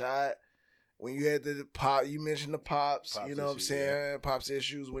 got shot. When you had the pop, you mentioned the pops you know what I'm saying? Yeah. Pops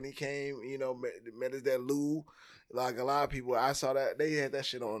issues when he came, you know, met his dad Lou. Like a lot of people, I saw that they had that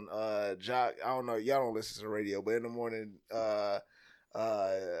shit on Jock. I don't know, y'all don't listen to the radio, but in the morning, Jock.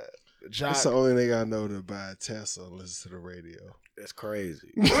 That's the only thing I know to buy a Tesla and listen to the radio. That's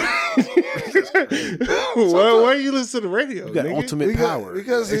crazy. Why you listen to the radio? You got ultimate power.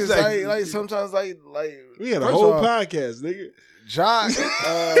 Because it's like sometimes like we had a whole podcast, nigga.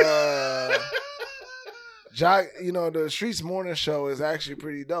 Jock, you know, the Streets Morning Show is actually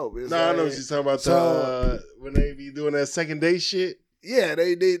pretty dope. I know what you're talking about. When they be doing that second day shit. Yeah,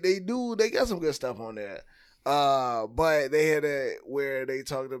 they got some good stuff on there. But they had where they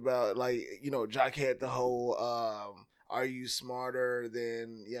talked about, like, you know, Jock had the whole are you smarter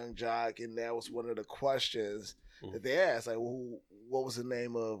than young Jock? And that was one of the questions that they asked, like, what was the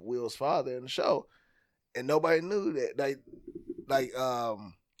name of Will's father in the show? And nobody knew that. Like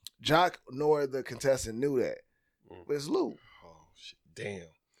Jock nor the contestant knew that. But it's Lou. Oh shit! Damn,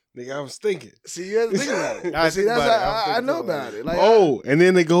 nigga, I was thinking. See, you had to think about it. I know about it. Like, and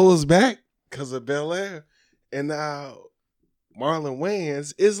then it goes back because of Bel Air, and now Marlon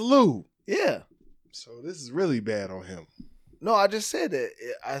Wayans is Lou. Yeah. So this is really bad on him. No, I just said that.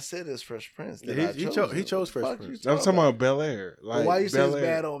 I said it's Fresh Prince. He chose Fresh Prince. I'm talking about Bel Air. Like, why you say it's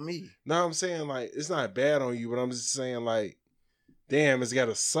bad on me? No, I'm saying like it's not bad on you, but I'm just saying like, damn, it's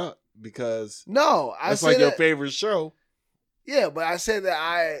gotta suck because it's like your favorite show. Yeah, but I said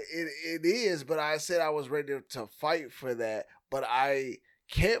that it is, but I said I was ready to fight for that, but I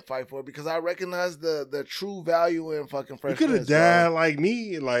can't fight for it because I recognize the true value in fucking Fresh Prince. You could have died like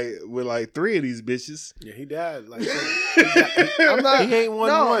me, like with like 3 of these bitches. Yeah, he died. Like I'm not. He ain't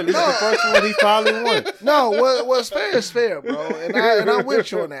won. This is the first one he finally won. No, what's fair is fair, bro. And I'm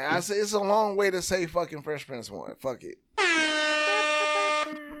with you on that. I say it's a long way to say fucking Fresh Prince won. Fuck it.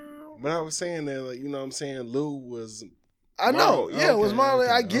 But I was saying that, like, you know what I'm saying, Lou was. I know. It was Marlon.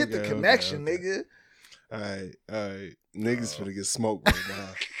 I get the connection, nigga. All right. Niggas finna get smoked right now.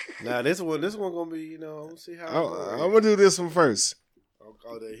 Nah, this one gonna be, you know, we'll see how. I'm gonna do this one first.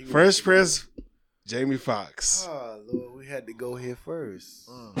 Fresh Prince, Jamie Foxx. Oh Lord, we had to go here first.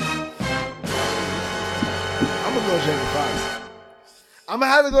 I'm gonna go Jamie Foxx. I'm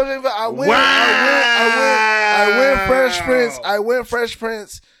gonna have to go Jamie Foxx. I went Fresh Prince. I went Fresh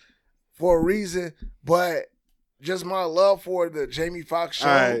Prince for a reason, but just my love for the Jamie Foxx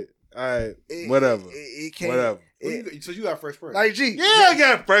show. All right, whatever. It can't. Whatever. So you got Fresh Prince? Like, G. Yeah, I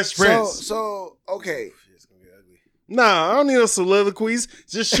got Fresh Prince. So okay. It's gonna be ugly. Nah, I don't need no soliloquies.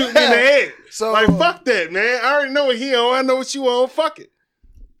 Just shoot me in the head. So Like, fuck that, man. I already know what he on. I know what you on. Fuck it.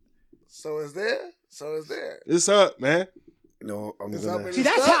 So is there? It's up, man. No, I'm It's gonna. up See,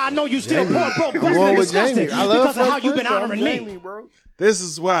 that's how I know you still poor, broke, I'm going with disgusting. Jamie. I love because of how you been Fresh Prince, honoring bro. me. Jamie, bro. This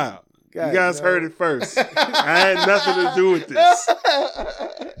is wild. God, you guys no. heard it first. I had nothing to do with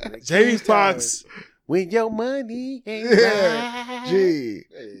this. Jamie Foxx. When your money ain't Yeah. Gee.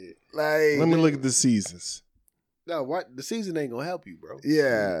 Like, Let me look at the seasons. No, what? The season ain't gonna help you, bro.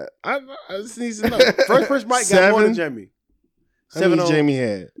 yeah. I just need to know. Fresh Prince Mike got more than Seven? Jamie. How many Jamie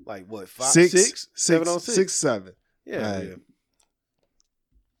had? Like what? 5, Six, 6, 7 on 6. 6, 7. Yeah, Right. yeah.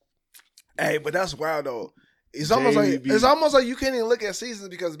 Hey, but that's wild though. It's Jamie almost like you can't even look at seasons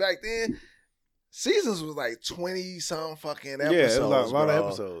because back then seasons was like 20 some fucking episodes. Yeah, it was a lot bro. of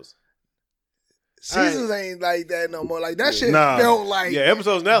episodes. Seasons ain't like that no more. Like that shit Nah. felt like Yeah,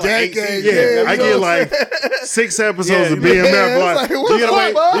 episodes now like 8 decades. seasons. Yeah, I you know get what I'm like saying? 6 episodes Yeah, of BMF. yeah, it's Like, like, what you the gotta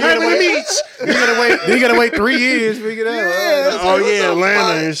wait. fuck, You bro? gotta wait. Then you gotta wait 3 years to figure it out. Yeah, it's oh like, what yeah, the Atlanta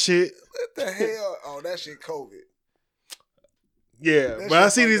fuck? and shit. What the hell? Oh, that shit COVID. Yeah, That but I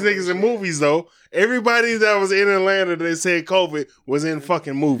shit see these fucked up niggas as in shit. movies though. Everybody that was in Atlanta that said COVID was in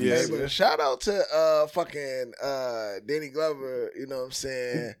fucking movies. Yeah. Hey, but shout out to fucking Danny Glover, you know what I'm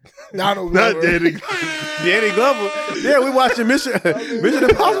saying? Donald Not Glover. Danny. Danny Glover. Yeah, we watching Mission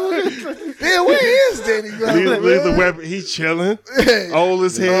Impossible. Yeah, where is Danny Glover? Lethal man? Weapon. He chilling. Hey, Old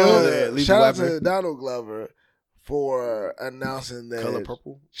as hell. Yeah, Lethal shout out Weapon. to Donald Glover for announcing that Color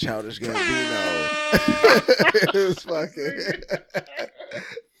purple. Childish Gambino is fucking.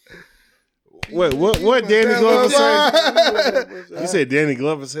 Wait, what Danny Glover say? You said Danny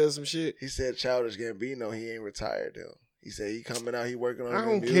Glover said some shit? He said Childish Gambino, he ain't retired though. He said he coming out, he working on I new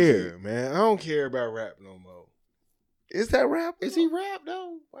don't music. care, man. I don't care about rap no more. Is that rap? Is he rap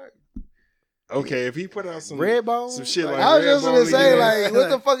though? Okay, if he put out some Redbone? some shit like I was just gonna Redbone say, again, like, what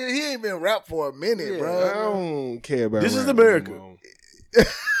the fuck? He ain't been rap for a minute, Yeah, I bro. don't care about This is rap America. no more.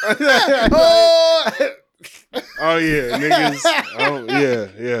 Oh, Oh yeah, niggas.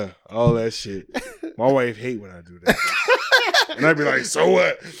 Yeah, all that shit. My wife hate when I do that, and I'd be like, "So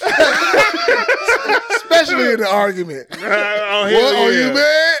what?" especially in the argument. Oh, hell What are yeah. you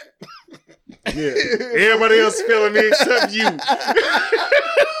mad? Yeah, everybody else feeling me except you.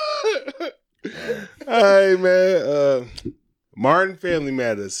 All right, man. Martin Family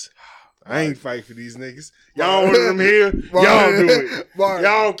Matters. I ain't fight for these niggas. Y'all want them here? Y'all do it. Martin.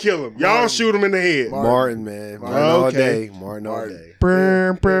 Y'all kill them. Y'all shoot them in the head. Martin, man. Martin Martin. all Okay. day. Martin all Martin.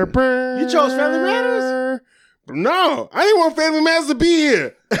 day. You chose Family Matters? No, I didn't want Family Matters to be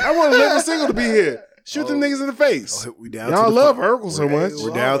here. I wanted Living Single to be here. Shoot them niggas in the face. Oh, we down Y'all to the love fin- Urkel so much.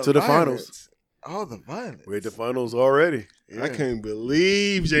 We're down to the finals. All the violence. We're at the finals already. I can't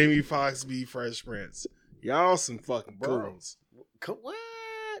believe Jamie Foxx beat Fresh Prince. Y'all some fucking coons. What?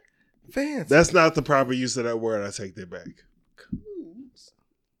 Fans. That's not the proper use of that word. I take that back. Coons.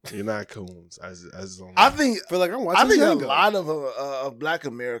 You're not coons. I just don't. I think. I feel like I'm watching I think a Django. lot of Black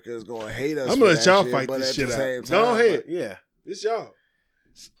America is going to hate us. I'm for gonna let that y'all shit, fight but this at shit the out. same Go time, ahead. Yeah. It's y'all.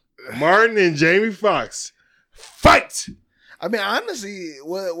 Martin and Jamie Foxx fight. I mean, honestly,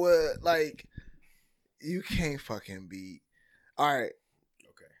 what like you can't fucking beat. All right.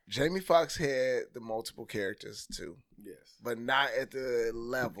 Okay. Jamie Foxx had the multiple characters too, Yes. but not at the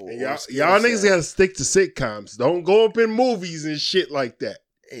level. And or y'all skill niggas set. gotta stick to sitcoms. Don't go up in movies and shit like that.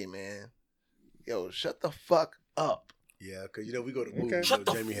 Hey man, yo, shut the fuck up. Yeah, because we go to movies. Okay. Shut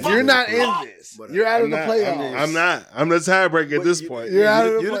Jamie has You're good not opinion. in this. But, You're out I'm of the not- playoffs. I'm not. I'm the tiebreaker at this point. You're out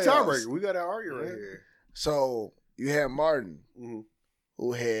of the You're the playoffs. tiebreaker. We got to argue right here. So you had Martin, Mhm.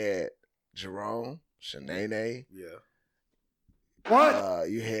 who had Jerome, Shanae. Yeah. What?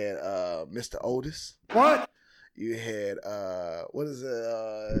 You had Mr. Otis. What? You had what is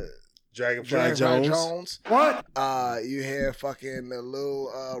it? Dragonfly Dragonfly Jones. What? You had fucking the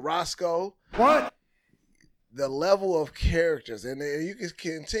little Roscoe. What? The level of characters, and you can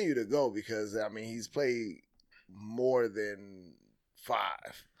continue to go because I mean he's played more than 5.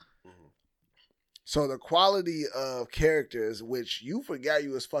 So the quality of characters, which you forgot you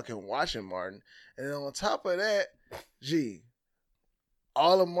was fucking watching Martin, and then on top of that,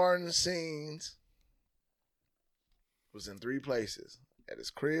 all of Martin's scenes was in 3 places: at his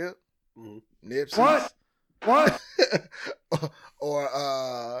crib, Nipsey's, What?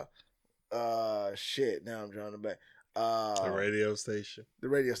 or shit. Now I'm drawing it back. The radio station. The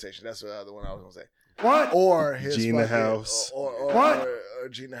radio station. That's the other one I was gonna say. What? Or his Gina fucking- House. or What? or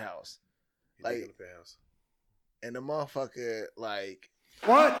Gina House. Like, and the motherfucker like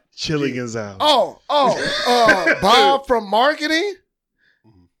What? Chili Gonzalez. Bob from marketing.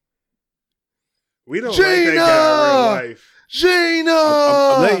 We don't like that guy in real life. Gina.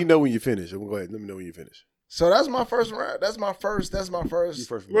 I'm letting you know when you finish. Go ahead. Let me know when you finish. So that's my first round. That's my first.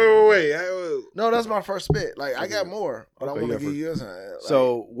 Wait. No, that's my first spit. Like I got more, but I want to give you yours. Like,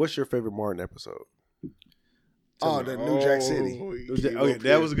 so, what's your favorite Martin episode? the New Jack City. Okay,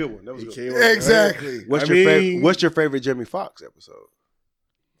 that was a good one. That was a good one. Exactly. What's your favorite Jamie Foxx episode?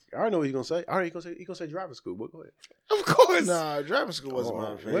 I already know what he's gonna say. He's gonna say Driving School. But go ahead. Of course. Nah, Driving School wasn't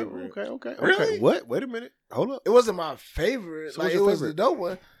my favorite. Okay. Really? What? Wait a minute. Hold up. It wasn't my favorite. So like what's it your was favorite? the dope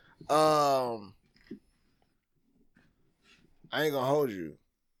one. I ain't gonna hold you.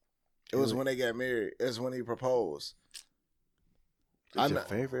 It was when they got married. It's when he proposed. That's your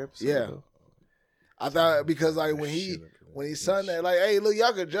favorite episode? Yeah. Though? I thought because like when he sung that, like, hey, look,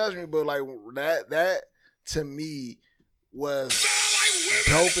 y'all could judge me, but like that to me was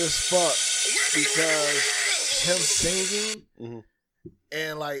dope as fuck because him singing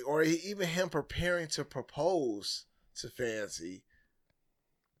and like, or even him preparing to propose to Fancy.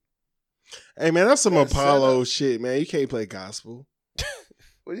 Hey man, that's some That Apollo shit, man. You can't play gospel.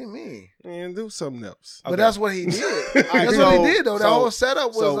 What do you mean? Man, do something else. But that's what he did. That's so- what he did though. That so- whole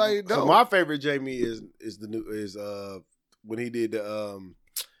setup was like dope. So my favorite Jamie is when he did the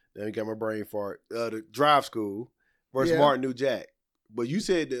now you got my brain fart the Drive School versus Yeah. Martin New Jack. But you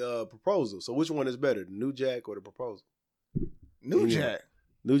said the proposal. So which one is better, the New Jack or the proposal? New Yeah. Jack.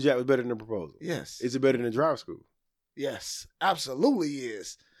 New Jack was better than the proposal. Yes. Is it better than Drive School? Yes. Absolutely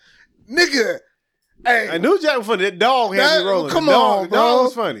is. Nigga. Hey. And New Jack was funny. That dog had me rolling. Come the dog, on, the bro. dog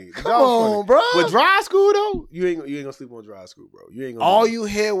was funny. The Come dog was on, funny. bro. But Drive School though, you ain't gonna sleep on Drive School, bro. You ain't gonna. All do you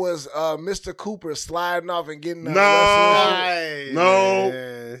hear was Mr. Cooper sliding off and getting No. that. No.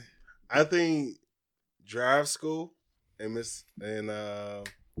 Man. I think Drive School and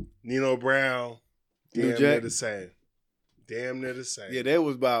Nino Brown New damn Jack? near the same. Damn near the same. Yeah, they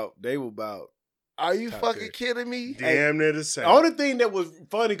were about. Are you Top fucking 10. kidding me? Damn near the same. The only thing that was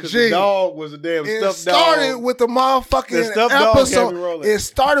funny because Gee. the dog was a damn It stuffed started dog. with the motherfucking The stuffed dog had me episode. rolling. It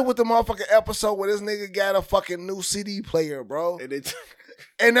started with the motherfucking episode where this nigga got a fucking new CD player, bro. And it,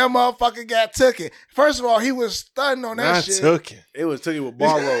 And that motherfucker got taken. First of all, he was stunned on that Not shit. took it. it was taken with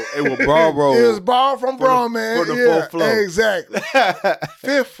borrowed. It was borrowed. It was borrowed from For the- Bro, man. for the Yeah, fourth floor. Exactly.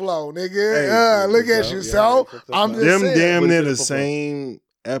 Fifth flow, nigga. Hey, Look yeah, at you. yeah, So yeah, I'm just Them saying. damn What near is it the for? same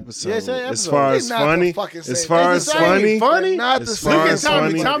episode. Yeah, same As episode. far It's as not the funny, fucking same. as far It's as the same. funny, Funny? Not the as same. far Look at as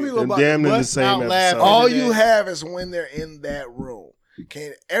Tommy. funny, Tommy was them about to damn near the bust same out episode. laughing. All Yeah. you have is when they're in that room.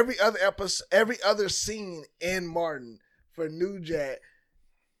 Okay, every other episode, every other scene in Martin for New Jack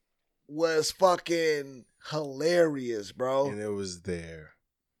was fucking hilarious, bro. And it was there.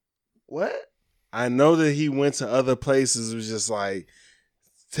 What? I know that he went to other places, was just like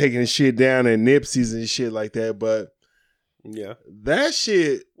taking shit down at Nipsey's and shit like that, but Yeah. that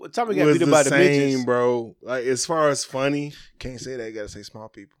shit Well, Tommy got was beat up the by the same, midgets. bro. Like as far as funny, Can't say that. You gotta say small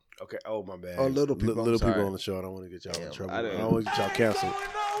people. Okay. Oh my bad. Oh, little people, I'm Little people sorry. on the show. I don't want to get y'all in Damn, trouble. I I didn't- don't want to get y'all canceled.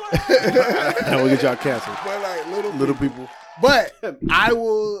 I don't want to get y'all canceled. But like little, Little people. But I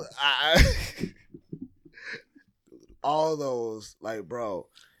will. All those, like, bro.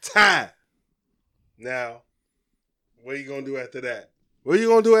 time. Now, what are you gonna do after that? What are you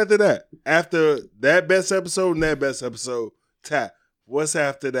gonna do after that? After that best episode and that best episode, tap. What's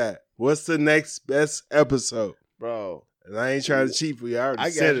after that? What's the next best episode? Bro, And I ain't trying to cheat for you. I already I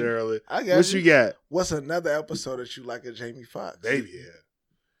got said it you. earlier. I got What you got? What's another episode that you like of Jamie Foxx? Baby hair.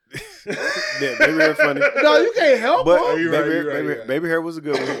 Yeah, Baby Hair funny. No, you can't help But bro. you Baby, right, Hair- you right, Baby, you right. Baby Hair was a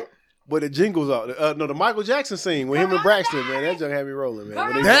good one. But the jingles out. No, the Michael Jackson scene with him and Braxton, man, that junk had me rolling, man.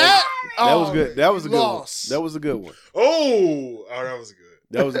 When they- That? that was Oh, good. That was a good lost. one. That was a good one. Oh, that was good.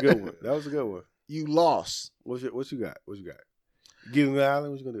 That was a good one. That was a good one. You lost. What you got? What you got? Give him the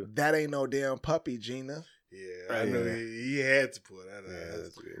island. What you gonna do? That ain't no damn puppy, Gina. Yeah, I know Yeah. he had to put that.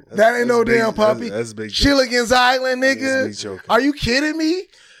 That's a good one. That ain't no damn puppy. That's big. joke. Chilligan's Island, That's nigga. big joke. Are you kidding me?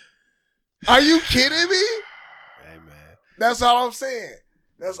 Are you kidding me? Hey man. That's all I'm saying.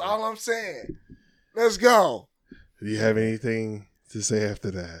 That's all I'm saying. Let's go. Do you have anything to say after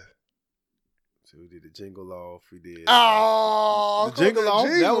that? So we did the jingle off. We did Oh, the jingle off.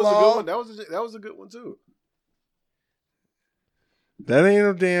 That was a good one. That was a good one too. That ain't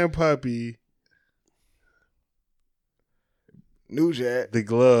no damn puppy. New Jack. The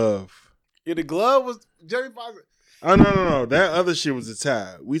glove. Yeah, the glove was Jerry Fox. Oh no. That other shit was a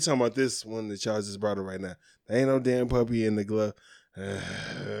tie. We talking about this one that y'all just brought up right now. There ain't no damn puppy in the glove. You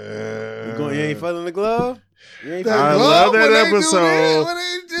ain't feeling the glove? You ain't The I feeling love glove, that when they do episode. when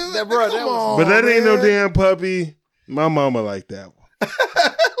they do That, bro, come that was- on, But that ain't no man. damn puppy. My mama like that one.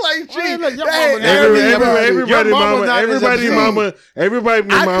 like, gee, look, your that mama ain't not- Everybody Your mama's mama, not in this everybody episode. mama, everybody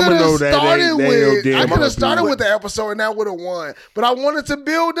I mama could know have that started ain't no with. damn I could have started RPG. with the episode and that would have won. But I wanted to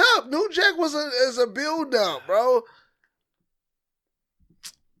build up. New Jack is a build up, bro.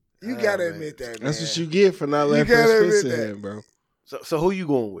 You gotta admit that, man. That's what you get for not letting gotta Fresh admit Prince that. in, bro. So who you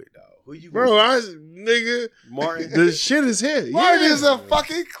going with, dog? Who you going Bro, with? nigga, Martin? the shit is here. Martin Yeah. is a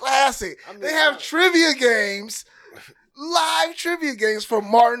fucking classic. They have trivia games, live trivia games for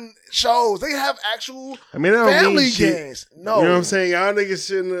Martin shows. They have actual I mean, that don't family mean shit. games. No, You know what I'm saying? Y'all niggas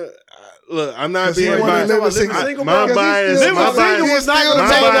shouldn't have. Look, I'm not 'Cause he being wanna biased. live a single- My Because bias. he's still My living bias. single. was not He's gonna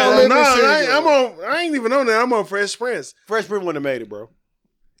still take living that. No, single. I ain't even on that. I'm on Fresh Prince. Fresh Prince wouldn't have made it, bro.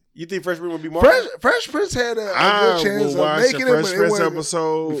 You think Fresh Prince would be Martin? Fresh Prince had a I good chance will of watch making the it, Fresh but it Prince wasn't.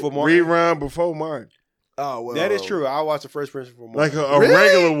 episode Before Martin? rerun before Martin. Oh well, That is true. I watched the Fresh Prince before Like Martin. a Really?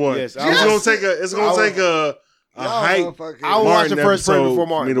 regular one. Yes, It's I gonna was- take a. It's gonna take a Y'all hype. motherfuckers. I will watch Martin the Fresh Prince episode before for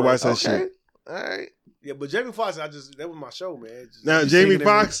Martin. me to bro. watch that Okay, shit. all right. Yeah, but Jamie Foxx, that was my show, man. Just- Now just Jamie singing every-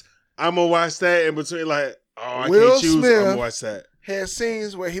 Foxx, I'm gonna watch that in between. Like, oh, I Will can't choose. I'm Smith. gonna watch that. Had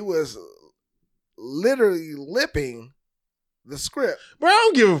scenes where he was literally lipping the script. Bro, I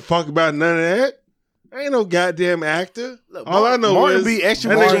don't give a fuck about none of that. I ain't no goddamn actor. Look, All I know Martin is be extra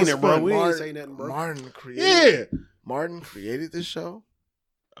that nigga Martin, was bro. fun. We ain't say nothing, bro. Martin created this show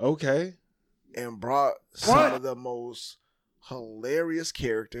Okay. and brought some of the most hilarious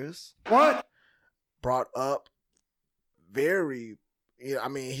characters. What? Brought up very. I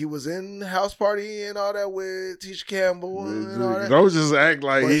mean, he was in House Party and all that with Tisha Campbell and all that. Don't just act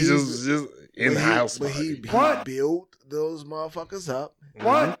like But he's he's- just in the house. But he What? built those motherfuckers up.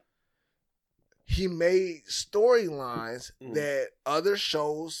 What? He made storylines Mm. that other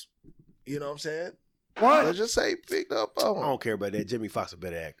shows, you know what I'm saying? What? Let's just say picked up I on. don't care about that. Jimmy Foxx a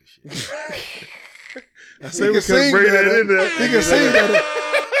better actor. Shit. I He say we can could sing bring that better. in there. He can sing better.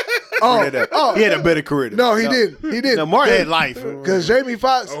 Bring that up. He had a better career. than No, me. he didn't. He didn't. No, Martin had life. Because Jamie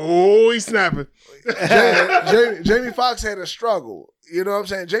Foxx, Oh, he's snapping. Jamie Foxx had a struggle. You know what I'm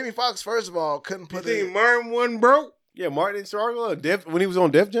saying? Jamie Foxx, first of all, couldn't You put think it. Martin wasn't broke? Yeah, Martin struggled when he was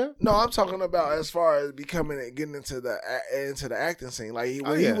on Def Jam. No, I'm talking about as far as getting into the acting scene. Like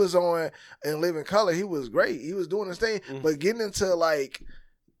when he yeah. was on in Living Color, he was great. He was doing his thing, but getting into like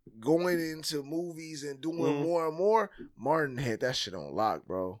going into movies and doing more and more, Martin had that shit on lock,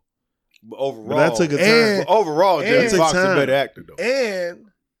 bro. But overall, But that took a time. And- but overall, Jamie took Foxx is a time. better actor though. And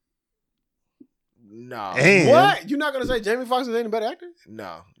no, And- What? You're not gonna say Jamie Foxx is any better actor?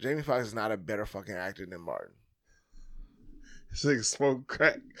 no, Jamie Foxx is not a better fucking actor than Martin. This nigga smoke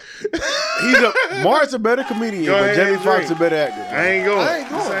crack. Martin's a better comedian, Go but ahead Jamie and Foxx is drink. a better actor. I ain't going. I ain't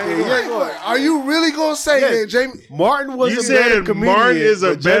going. I ain't I going. ain't going. Are you really gonna say Yes. that Jamie? Martin was You a better said comedian. Martin is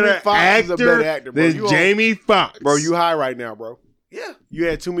a but Jamie better Foxx is a better actor bro. than You on- Jamie Foxx. Bro, you high right now, bro. Yeah. You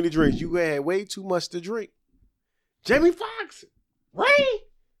had too many drinks. You had way too much to drink. Jamie Foxx, Ray,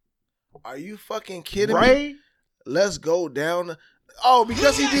 Are you fucking kidding me? Ray. Let's go down. Oh,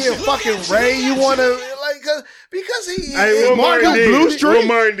 because he did fucking Ray, you want to like because he. Hey, what Martin Martin did? Blue Street? What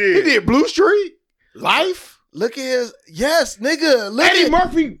Martin did? He did Blue Street, Life. Look at his nigga. Look Eddie at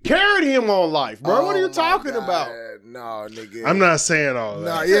Murphy carried him on Life, bro. what are Oh you my talking God. about? No, nigga. I'm not saying all that.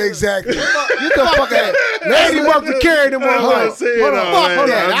 Nah, yeah, exactly. Get the fuck out. Eddie Murphy carried him on I'm not Life. saying Hold all on, that. fuck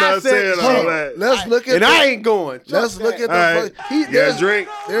that. I'm I not said- saying hold all on. that. Let's look at And the, I ain't going. let's look at the All right. there's drink.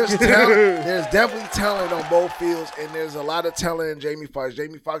 there's definitely talent on both fields, and there's a lot of talent in Jamie Foxx.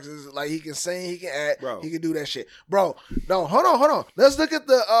 Jamie Foxx is like he can sing, he can act, Bro. he can do that shit, bro. No, hold on. Let's look at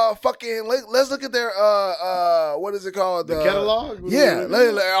the let's look at their what is it called? The catalog? Yeah,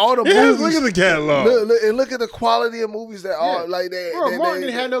 all the Yeah, movies. look at the catalog. Look at the quality of movies that are like that. Bro, Martin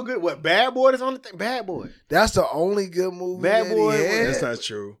didn't have no good. What, Bad Boy? That's the only thing. Bad Boy. That's the only good movie. Bad that Boy he had. That's not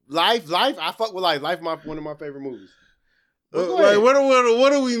true. Life. I fuck with Life. Life, one of my favorite movies. But go Like, ahead. what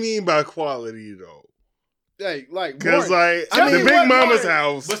do we mean by quality though? Like, Because Martin. like the Big what Mama's Martin-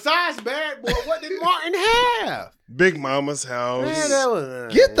 house, Besides Bad Boy, what did Martin have? Big Mama's house. Man, that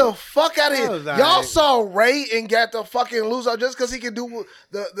was Get the fuck out of That here. was all Y'all right. saw Ray and got the fucking loser just because he could do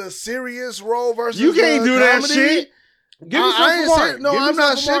the serious role versus You can't the do that comedy. shit. Give me I something ain't for saying- Martin. no, Give me I'm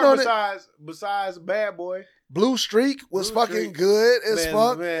not something for shitting Martin on it. Besides Bad Boy. Blue Streak was Blue fucking Streak. good as Man,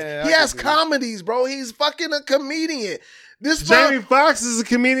 fuck. man, He I has can do comedies, bro. He's fucking a comedian. This Jamie fuck, Foxx is a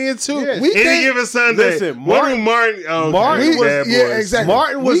comedian too. Yes. We Any can't- given Sunday. Listen, what Martin- do Martin? Oh, Martin okay, was- Bad yeah, Boys. exactly.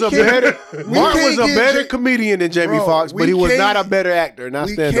 Martin was We a can't- better we Martin can't was a get better Ja- comedian than Jamie Bro, Foxx, but we he was can't- not a better actor, and I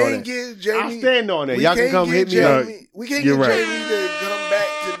we stand on can't that. get Jamie. I stand on that. we Y'all can can't come get hit me up. Jamie. We can't You're get right. Jamie to come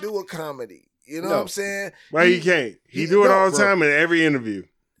back to do a comedy. You know No. what I'm saying? Why you can't? He do it no, all the bro. time in every interview.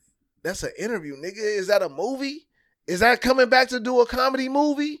 That's an interview, nigga. Is that a movie? Is that coming back to do a comedy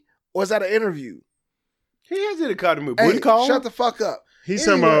movie or is that an interview? He has did a comedy movie. Hey, Booty Call. shut the fuck up. He's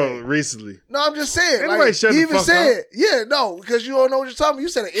Anyway. talking about recently. No, I'm just saying. Anyway, Like, shut he the even fuck said, yeah, no, because you don't know what you're talking about. You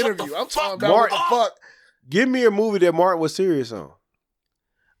said an interview. I'm talking about what the fuck. Give me a movie that Martin was serious on.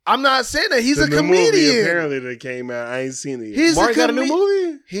 I'm not saying that. He's The a new movie comedian. apparently that came out. I ain't seen it yet. He's Martin got a new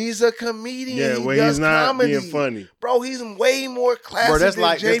movie? He's a comedian. Yeah, he well, does he's not comedy. being funny. Bro, he's way more classic Bro, that's than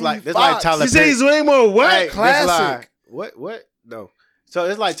like Jamie that's like Foxx. Tyler You say he's way more what? Hey, Classic. that's like- What? No. So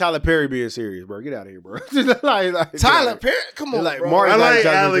it's like Tyler Perry being serious, bro. Get out of here, bro. like, Tyler Perry? Come on, like bro. Martin- I like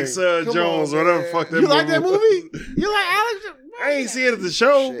Jonathan Alex Come Jones, on, whatever man. the fuck that You like that was. movie? You like Alex? I ain't see it at the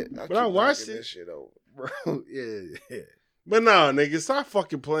show, Shit, but I keep watched knocking it. this shit over. Bro, yeah. But no, nigga, stop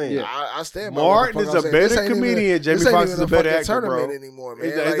fucking playing. Yeah. I stand by Martin what the is fuck a I'm saying. better This ain't comedian. even- Jamie this ain't Foxx even is a a better fucking actor, bro. tournament anymore, man.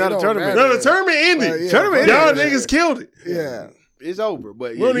 It's Like, not it a don't tournament. matter. No, the tournament ended. Yeah, Tournament Y'all ended. niggas killed it. Yeah. It's over.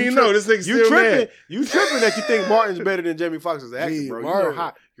 But We don't even know. This nigga's you still tripping. mad. You tripping that you think Martin's better than Jamie Foxx as an actor, Gee, bro. Martin. You're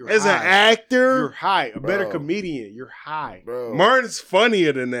high. You're As an high. actor, You're high. A better Bro. comedian. You're high. Bro. Martin's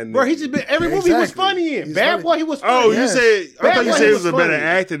funnier than that nigga. Bro, he's just been every movie he was Exactly. funny in. He's Bad funny. Boy, he was funny. Oh, Yes. you said I Bad thought you Boy, said he he was a was better funny.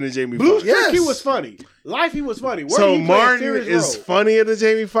 actor than Jamie Blue Foxx. Streak, Yes. he was funny. Life, he was funny. Where So did he play a Martin serious is role? funnier than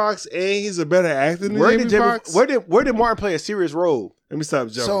Jamie Foxx, and he's a better actor than Jamie Foxx. Where did Martin play a serious role? Let me stop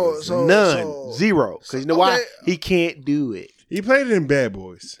jumping. So None. Zero. Because you know why? okay. He can't do it. He played it in Bad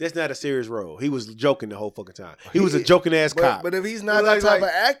Boys. That's not a serious role. He was joking the whole fucking time. He was a joking ass cop. But if he's not Like- that type like-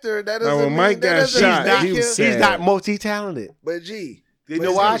 of actor, that Now, doesn't when mean Mike that got doesn't shot, make he him- was He's sad. not multi-talented. But G. You but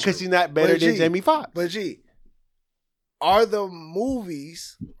know why? G, Because he's not better but than G, Jamie Foxx. But G, are the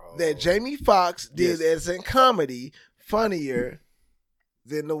movies that Jamie Foxx did as in comedy funnier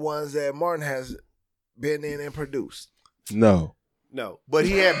than the ones that Martin has been in and produced? No. No, but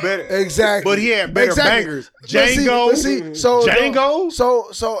he had better. Exactly. But he had better Exactly. bangers. But see- Django. but see, so Django.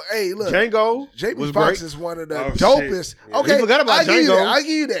 So hey, look, Django Jamie was Foxx great. is one of the Oh, dopest. Yeah. Okay, You forgot about I give you Django. that. I give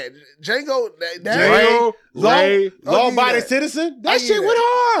you that. Django. That Django, Ray, I'll give you Law-abiding that. citizen. I'll That give shit you went that.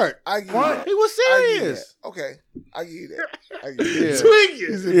 hard. I give you What? that. He was I give you serious. that. Okay, I give you that. I give you that.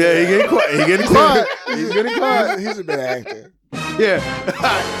 Tweaking. Yeah, he getting quiet. He getting quiet. He's getting quiet. He's a better actor.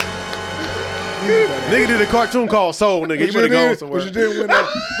 Yeah. Nigga did a cartoon called Soul, nigga. He would have gone somewhere. But you didn't win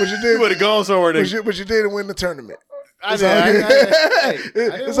that. But you He did. would have gone somewhere, But nigga. you didn't win the tournament. I It's did. all good. I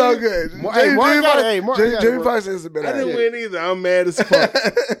didn't It's all win. good. Hey, Martin got it. Hey, Martin got it, Jamie bro. Foxx is a better I didn't actor. win either. I'm mad as fuck.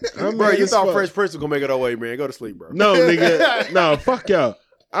 I'm Bro, mad you as thought fuck. Fresh Prince was gonna make it our way, man. Go to sleep, bro. No, nigga. No, fuck y'all.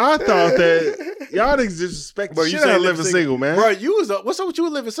 I thought that y'all niggas disrespect Bro, the you shit out said of living single, man. Bro, you was what's up with you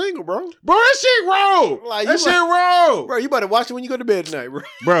living single, bro? Bro, that shit roll. Like, That you shit roll. Bro, you better watch it when you go to bed tonight, bro.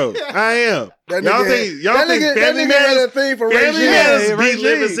 Bro, I am. That Y'all nigga- think that Family nigga had a Matters? thing for Ray Family J. Matters Yeah, Ray be J.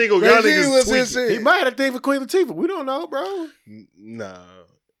 living single. Ray Y'all J was niggas his tweaking. shit. He might have a thing for Queen Latifah. We don't know, bro. No.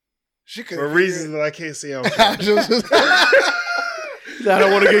 She could For reasons that I can't say on I camera. I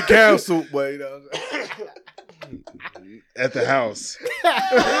don't want to get canceled, but you know. At the house.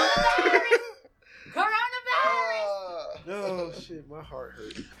 Oh shit, my heart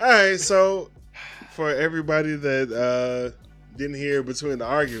hurts. All right, so for everybody that didn't hear between the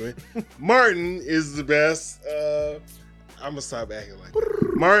argument, Martin is the best. I'm gonna stop acting like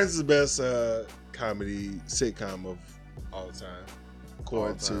that. Martin's the best comedy sitcom of all time,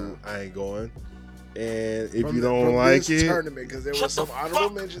 according to I Ain't Going. And if you don't like it, tournament, because there was some honorable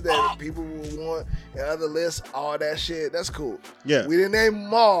mentions that people will want and other lists, all that shit. That's cool. yeah. We didn't name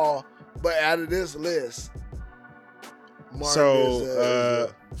them all, but out of this list, Martin So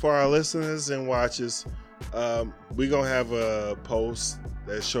is, for our listeners and watchers, we're gonna have a post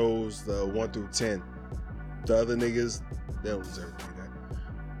that shows the 1 through 10. The other niggas, they don't deserve to be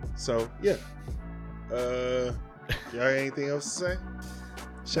that. So yeah. Y'all got anything else to say?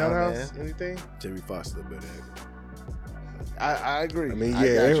 Shout Nah, outs? Anything? Jamie Foxx is a better actor. I agree. I mean, I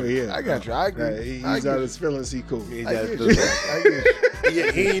yeah, got you. yeah. I got you. I agree. He's I out get his feelings. He cool. He I does get do you. that. I get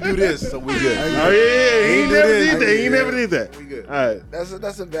you. He ain't do this, so we good. Oh yeah, he do never this. did that. He Yeah. never did that. We good. All right. That's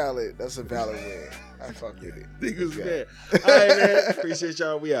a valid win. I fuck with it. Niggas Okay. mad. All right, man. Appreciate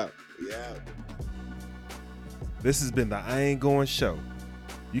y'all. We out. Yeah. This has been the I Ain't Going Show.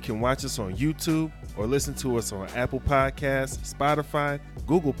 You can watch us on YouTube or listen to us on Apple Podcasts, Spotify,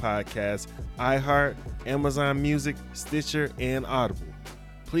 Google Podcasts, iHeart, Amazon Music, Stitcher, and Audible.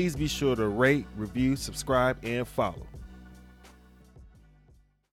 Please be sure to rate, review, subscribe, and follow.